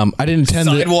 I didn't attend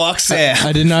Sidewalks, yeah.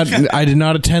 I did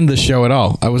not attend the show at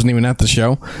all. I wasn't even at the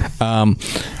show,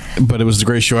 but it was the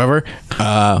greatest show ever.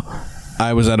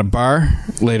 I was at a bar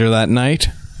later that night,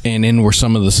 and in were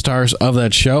some of the stars of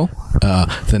that show,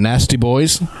 the Nasty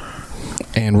Boys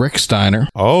and Rick Steiner.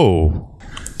 Oh.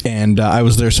 And I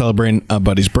was there celebrating a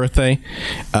buddy's birthday.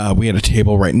 We had a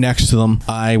table right next to them.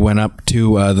 I went up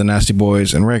to the Nasty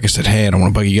Boys and Rick. I said, "Hey, I don't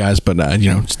want to bug you guys, but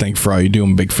just thank you for all you do.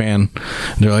 I'm a big fan."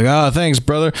 And they're like, "Oh, thanks,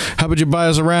 brother. How about you buy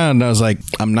us around?" And I was like,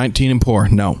 "I'm 19 and poor.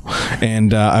 No."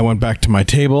 And I went back to my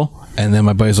table. And then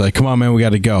my buddy's like, "Come on, man, we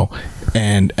got to go."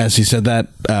 And as he said that,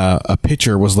 a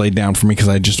pitcher was laid down for me because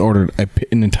I just ordered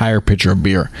an entire pitcher of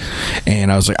beer.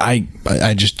 And I was like,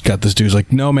 I just got this dude's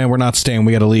like, "No, man, we're not staying.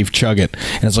 We got to leave. Chug it."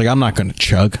 And it's like, I'm not going to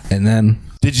chug. And then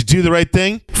Did you do the right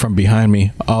thing? from behind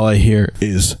me, all I hear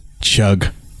is chug,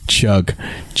 chug,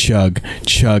 chug,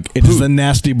 chug. It is the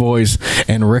Nasty Boys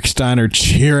and Rick Steiner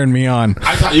cheering me on.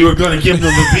 I thought you were going to give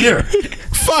them the beer.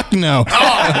 Fuck no.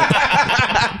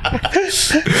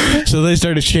 So they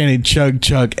started chanting chug,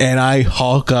 chug, and I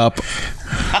hulk up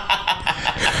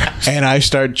and I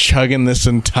start chugging this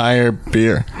entire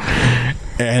beer.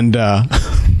 And I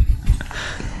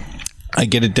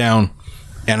get it down.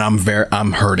 And I'm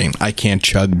hurting. I can't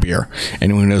chug beer.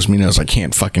 Anyone who knows me knows I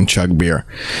can't fucking chug beer.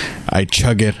 I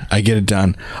chug it. I get it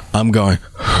done. I'm going.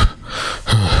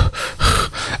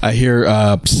 I hear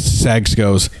Sags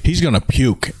goes, "He's gonna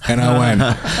puke," and I went,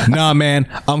 "Nah, man,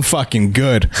 I'm fucking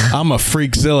good. I'm a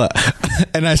freakzilla."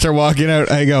 And I start walking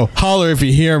out. I go, "Holler if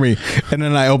you hear me." And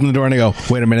then I open the door and I go,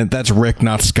 "Wait a minute, that's Rick,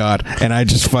 not Scott." And I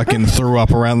just fucking threw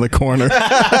up around the corner.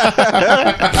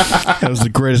 That was the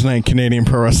greatest night in Canadian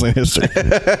pro wrestling history.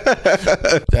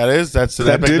 That's an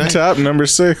That epic did night. top number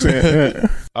 6. Yeah.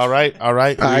 All right.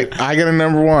 I got a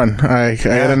number 1. I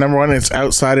got a number 1. It's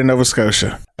outside of Nova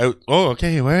Scotia.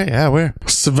 Okay. Where? Yeah, where?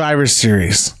 Survivor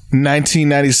Series,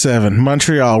 1997,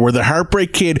 Montreal, where the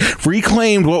Heartbreak Kid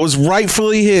reclaimed what was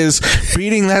rightfully his,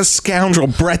 beating that scoundrel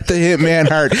Bret the Hitman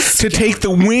Hart to take the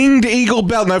Winged Eagle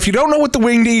belt. Now, if you don't know what the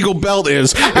Winged Eagle belt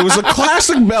is, it was a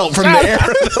classic belt from the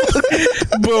era.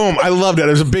 Boom. I loved it.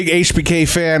 I was a big HBK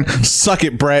fan. Suck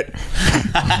it, Bret.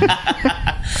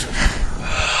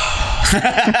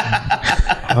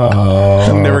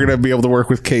 I'm never gonna be able to work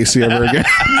with Casey ever again.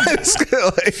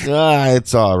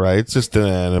 It's all right. It's just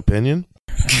an opinion.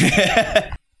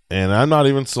 And I'm not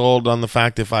even sold on the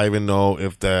fact if I even know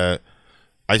if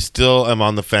I still am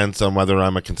on the fence on whether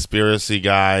I'm a conspiracy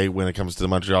guy when it comes to the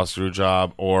Montreal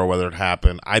Screwjob or whether it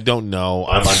happened. I don't know.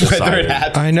 I'm undecided.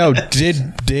 I know.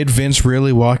 Did Vince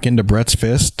really walk into Brett's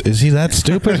fist? Is he that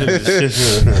stupid?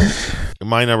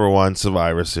 My number one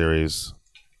Survivor Series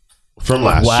from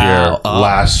last Wow. year.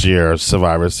 Last year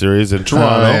Survivor Series in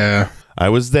Toronto. yeah. I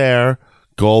was there.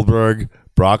 Goldberg,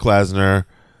 Brock Lesnar,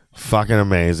 fucking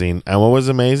amazing. And what was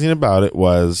amazing about it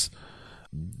was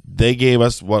they gave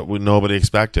us what nobody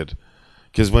expected.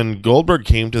 Because when Goldberg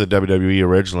came to the WWE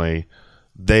originally,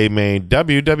 they made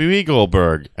WWE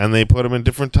Goldberg and they put him in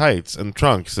different tights and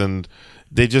trunks, and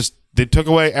they took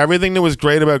away everything that was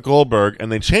great about Goldberg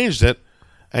and they changed it,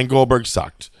 and Goldberg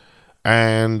sucked.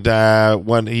 And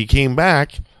when he came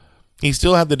back, he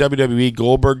still had the WWE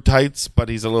Goldberg tights, but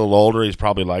he's a little older. He's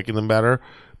probably liking them better.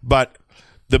 But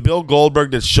the Bill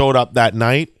Goldberg that showed up that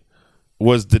night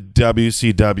was the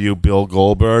WCW Bill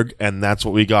Goldberg, and that's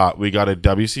what we got. We got a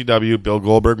WCW Bill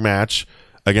Goldberg match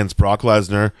against Brock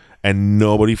Lesnar, and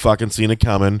nobody fucking seen it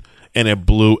coming, and it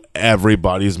blew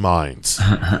everybody's minds.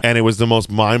 And it was the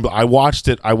most I watched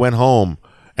it. I went home,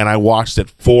 and I watched it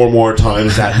 4 more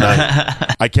times that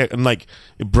night. I can't, and like,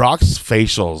 Brock's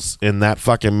facials in that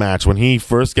fucking match, when he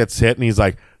first gets hit, and he's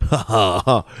like, ha ha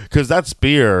ha, because that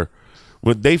spear...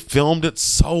 They filmed it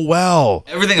so well.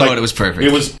 Everything about it was perfect.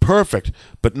 It was perfect.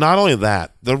 But not only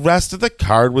that, the rest of the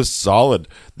card was solid.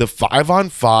 The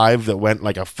 5-on-5 that went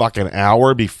like a fucking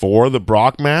hour before the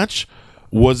Brock match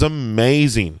was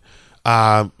amazing.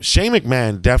 Shane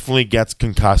McMahon definitely gets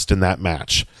concussed in that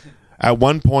match. At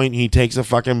one point, he takes a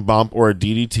fucking bump or a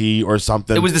DDT or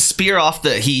something. It was the spear off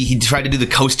the... He tried to do the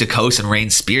coast to coast and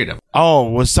Reigns speared him. Oh,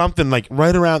 it was something like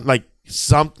right around...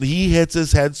 He hits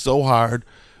his head so hard...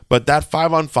 But that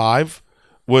 5-on-5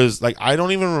 was like, I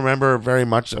don't even remember very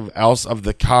much else of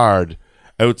the card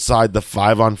outside the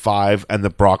 5-on-5 and the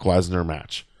Brock Lesnar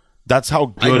match. That's how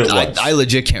good it was. I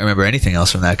legit can't remember anything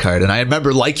else from that card. And I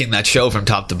remember liking that show from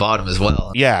top to bottom as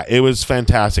well. Yeah, it was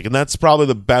fantastic. And that's probably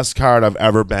the best card I've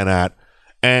ever been at.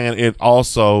 And it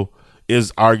also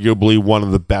is arguably one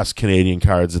of the best Canadian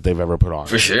cards that they've ever put on.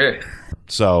 For sure.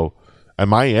 So,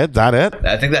 am I it? That it?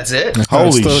 I think that's it.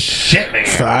 Holy shit, man.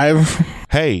 5.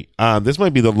 Hey, this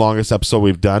might be the longest episode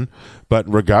we've done, but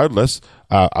regardless,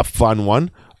 a fun one.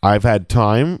 I've had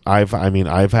time. I've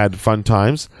had fun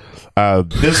times.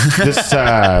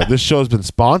 This show has been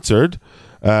sponsored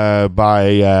by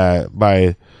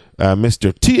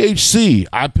Mr. THC.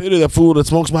 I pity the fool that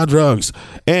smokes my drugs.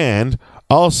 And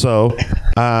also,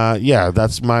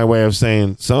 that's my way of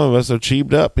saying some of us are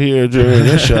cheaped up here during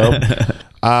this show.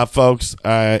 Folks,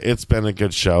 it's been a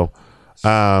good show.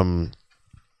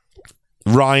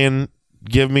 Ryan,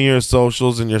 give me your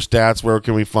socials and your stats. Where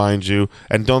can we find you?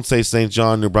 And don't say St.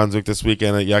 John, New Brunswick this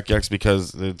weekend at Yuck Yucks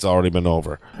because it's already been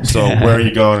over. So where are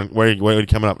you going? Where are you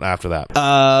coming up after that?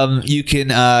 You can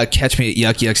catch me at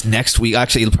Yuck Yucks next week.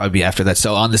 Actually, it'll probably be after that.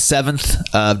 So on the 7th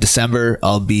of December,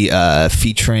 I'll be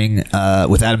featuring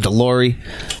with Adam DeLore.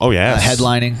 Oh, yes.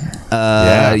 Headlining.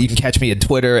 You can catch me on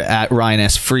Twitter at Ryan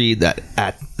S. Fried.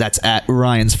 That's at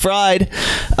Ryan's Fried.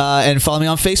 And follow me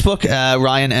on Facebook,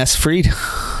 Ryan S. Fried.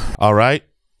 All right.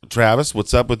 Travis,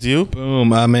 what's up with you?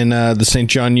 Boom. I'm in the St.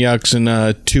 John Yucks in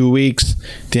 2 weeks.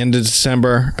 At the end of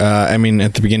December. At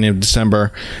the beginning of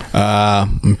December.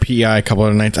 PI a couple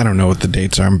of nights. I don't know what the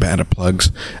dates are. I'm bad at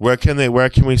plugs. Where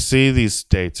can we see these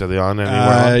dates? Are they on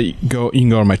anywhere? You can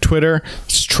go on my Twitter.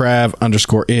 It's Trav_is_Lindsay.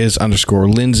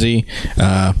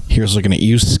 Here's looking at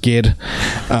you, Skid.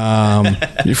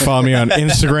 You follow me on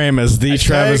Instagram as the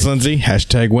Travis Lindsay.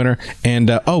 #winner.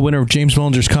 And winner of James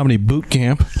Mullinger's Comedy Boot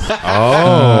Camp.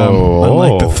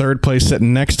 Unlike the third place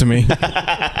sitting next to me.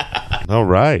 All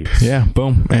right. Yeah,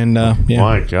 boom. And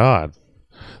My God.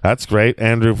 That's great.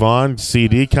 Andrew Vaughn,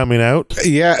 CD coming out.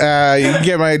 Yeah, you can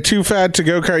get my Too Fat to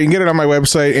Go card. You can get it on my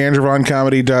website,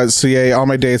 andrewvaughncomedy.ca. All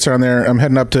my dates are on there. I'm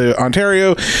heading up to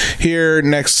Ontario here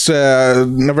next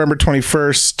November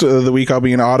 21st. The week I'll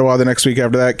be in Ottawa. The next week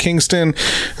after that, Kingston.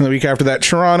 And the week after that,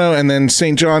 Toronto. And then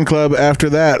St. John Club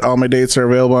after that. All my dates are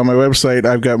available on my website.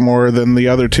 I've got more than the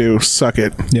other two. Suck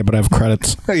it. yeah, but I have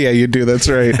credits. Yeah, you do. That's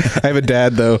right. I have a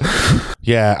dad, though.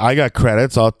 Yeah, I got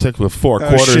credits. I'll tick with 4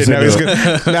 quarters. Shit, now, into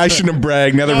it. now I shouldn't have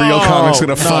bragged. Now the real comic's going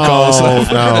to fuck all this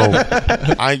up.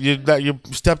 No. You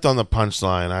stepped on the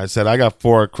punchline. I said, I got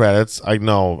 4 credits.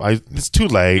 It's too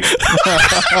late.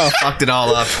 Fucked it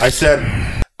all up. I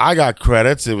said, I got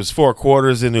credits. It was 4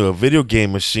 quarters into a video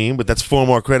game machine, but that's 4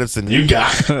 more credits than you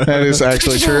got. That is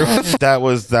actually true. That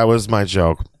was my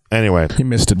joke. Anyway. You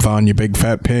missed it, Vaughn, you big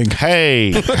fat pig.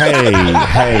 Hey. We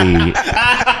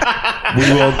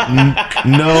will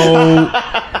no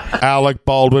Alec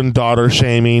Baldwin daughter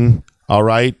shaming. All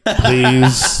right,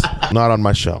 please. Not on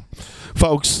my show.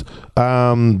 Folks,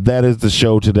 that is the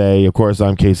show today. Of course,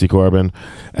 I'm Casey Corbin,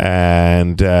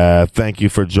 and thank you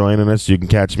for joining us. You can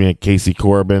catch me at Casey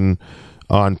Corbin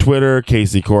on Twitter,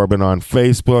 Casey Corbin on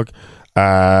Facebook,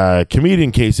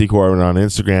 comedian Casey Corbin on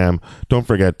Instagram. Don't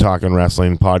forget Talkin'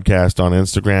 Wrestling Podcast on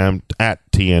Instagram, at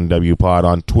TNW Pod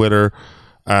on Twitter,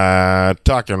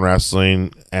 Talkin'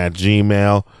 Wrestling at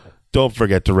Gmail. Don't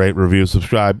forget to rate, review,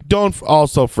 subscribe. Don't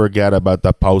also forget about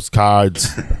the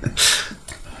postcards.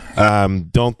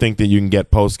 Don't think that you can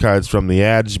get postcards from The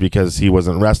Edge because he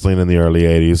wasn't wrestling in the early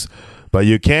 80s. But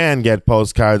you can get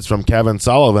postcards from Kevin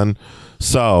Sullivan.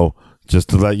 So, just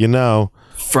to let you know.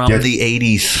 From the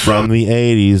 80s. From the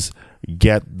 80s.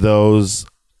 Get those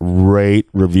rate,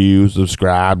 review,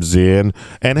 subscribes in.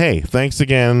 And hey, thanks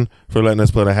again for letting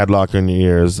us put a headlock in your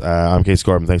ears. I'm Casey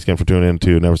Corbin. Thanks again for tuning in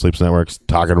to Never Sleeps Network's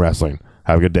Talkin' Wrestling.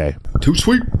 Have a good day. Too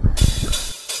sweet.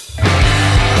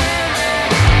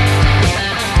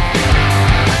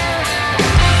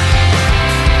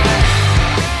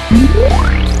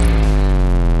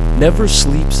 Never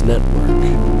Sleeps Network.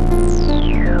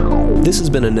 This has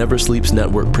been a Never Sleeps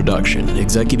Network production,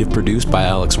 executive produced by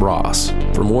Alex Ross.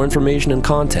 For more information and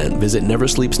content, visit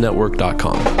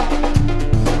neversleepsnetwork.com.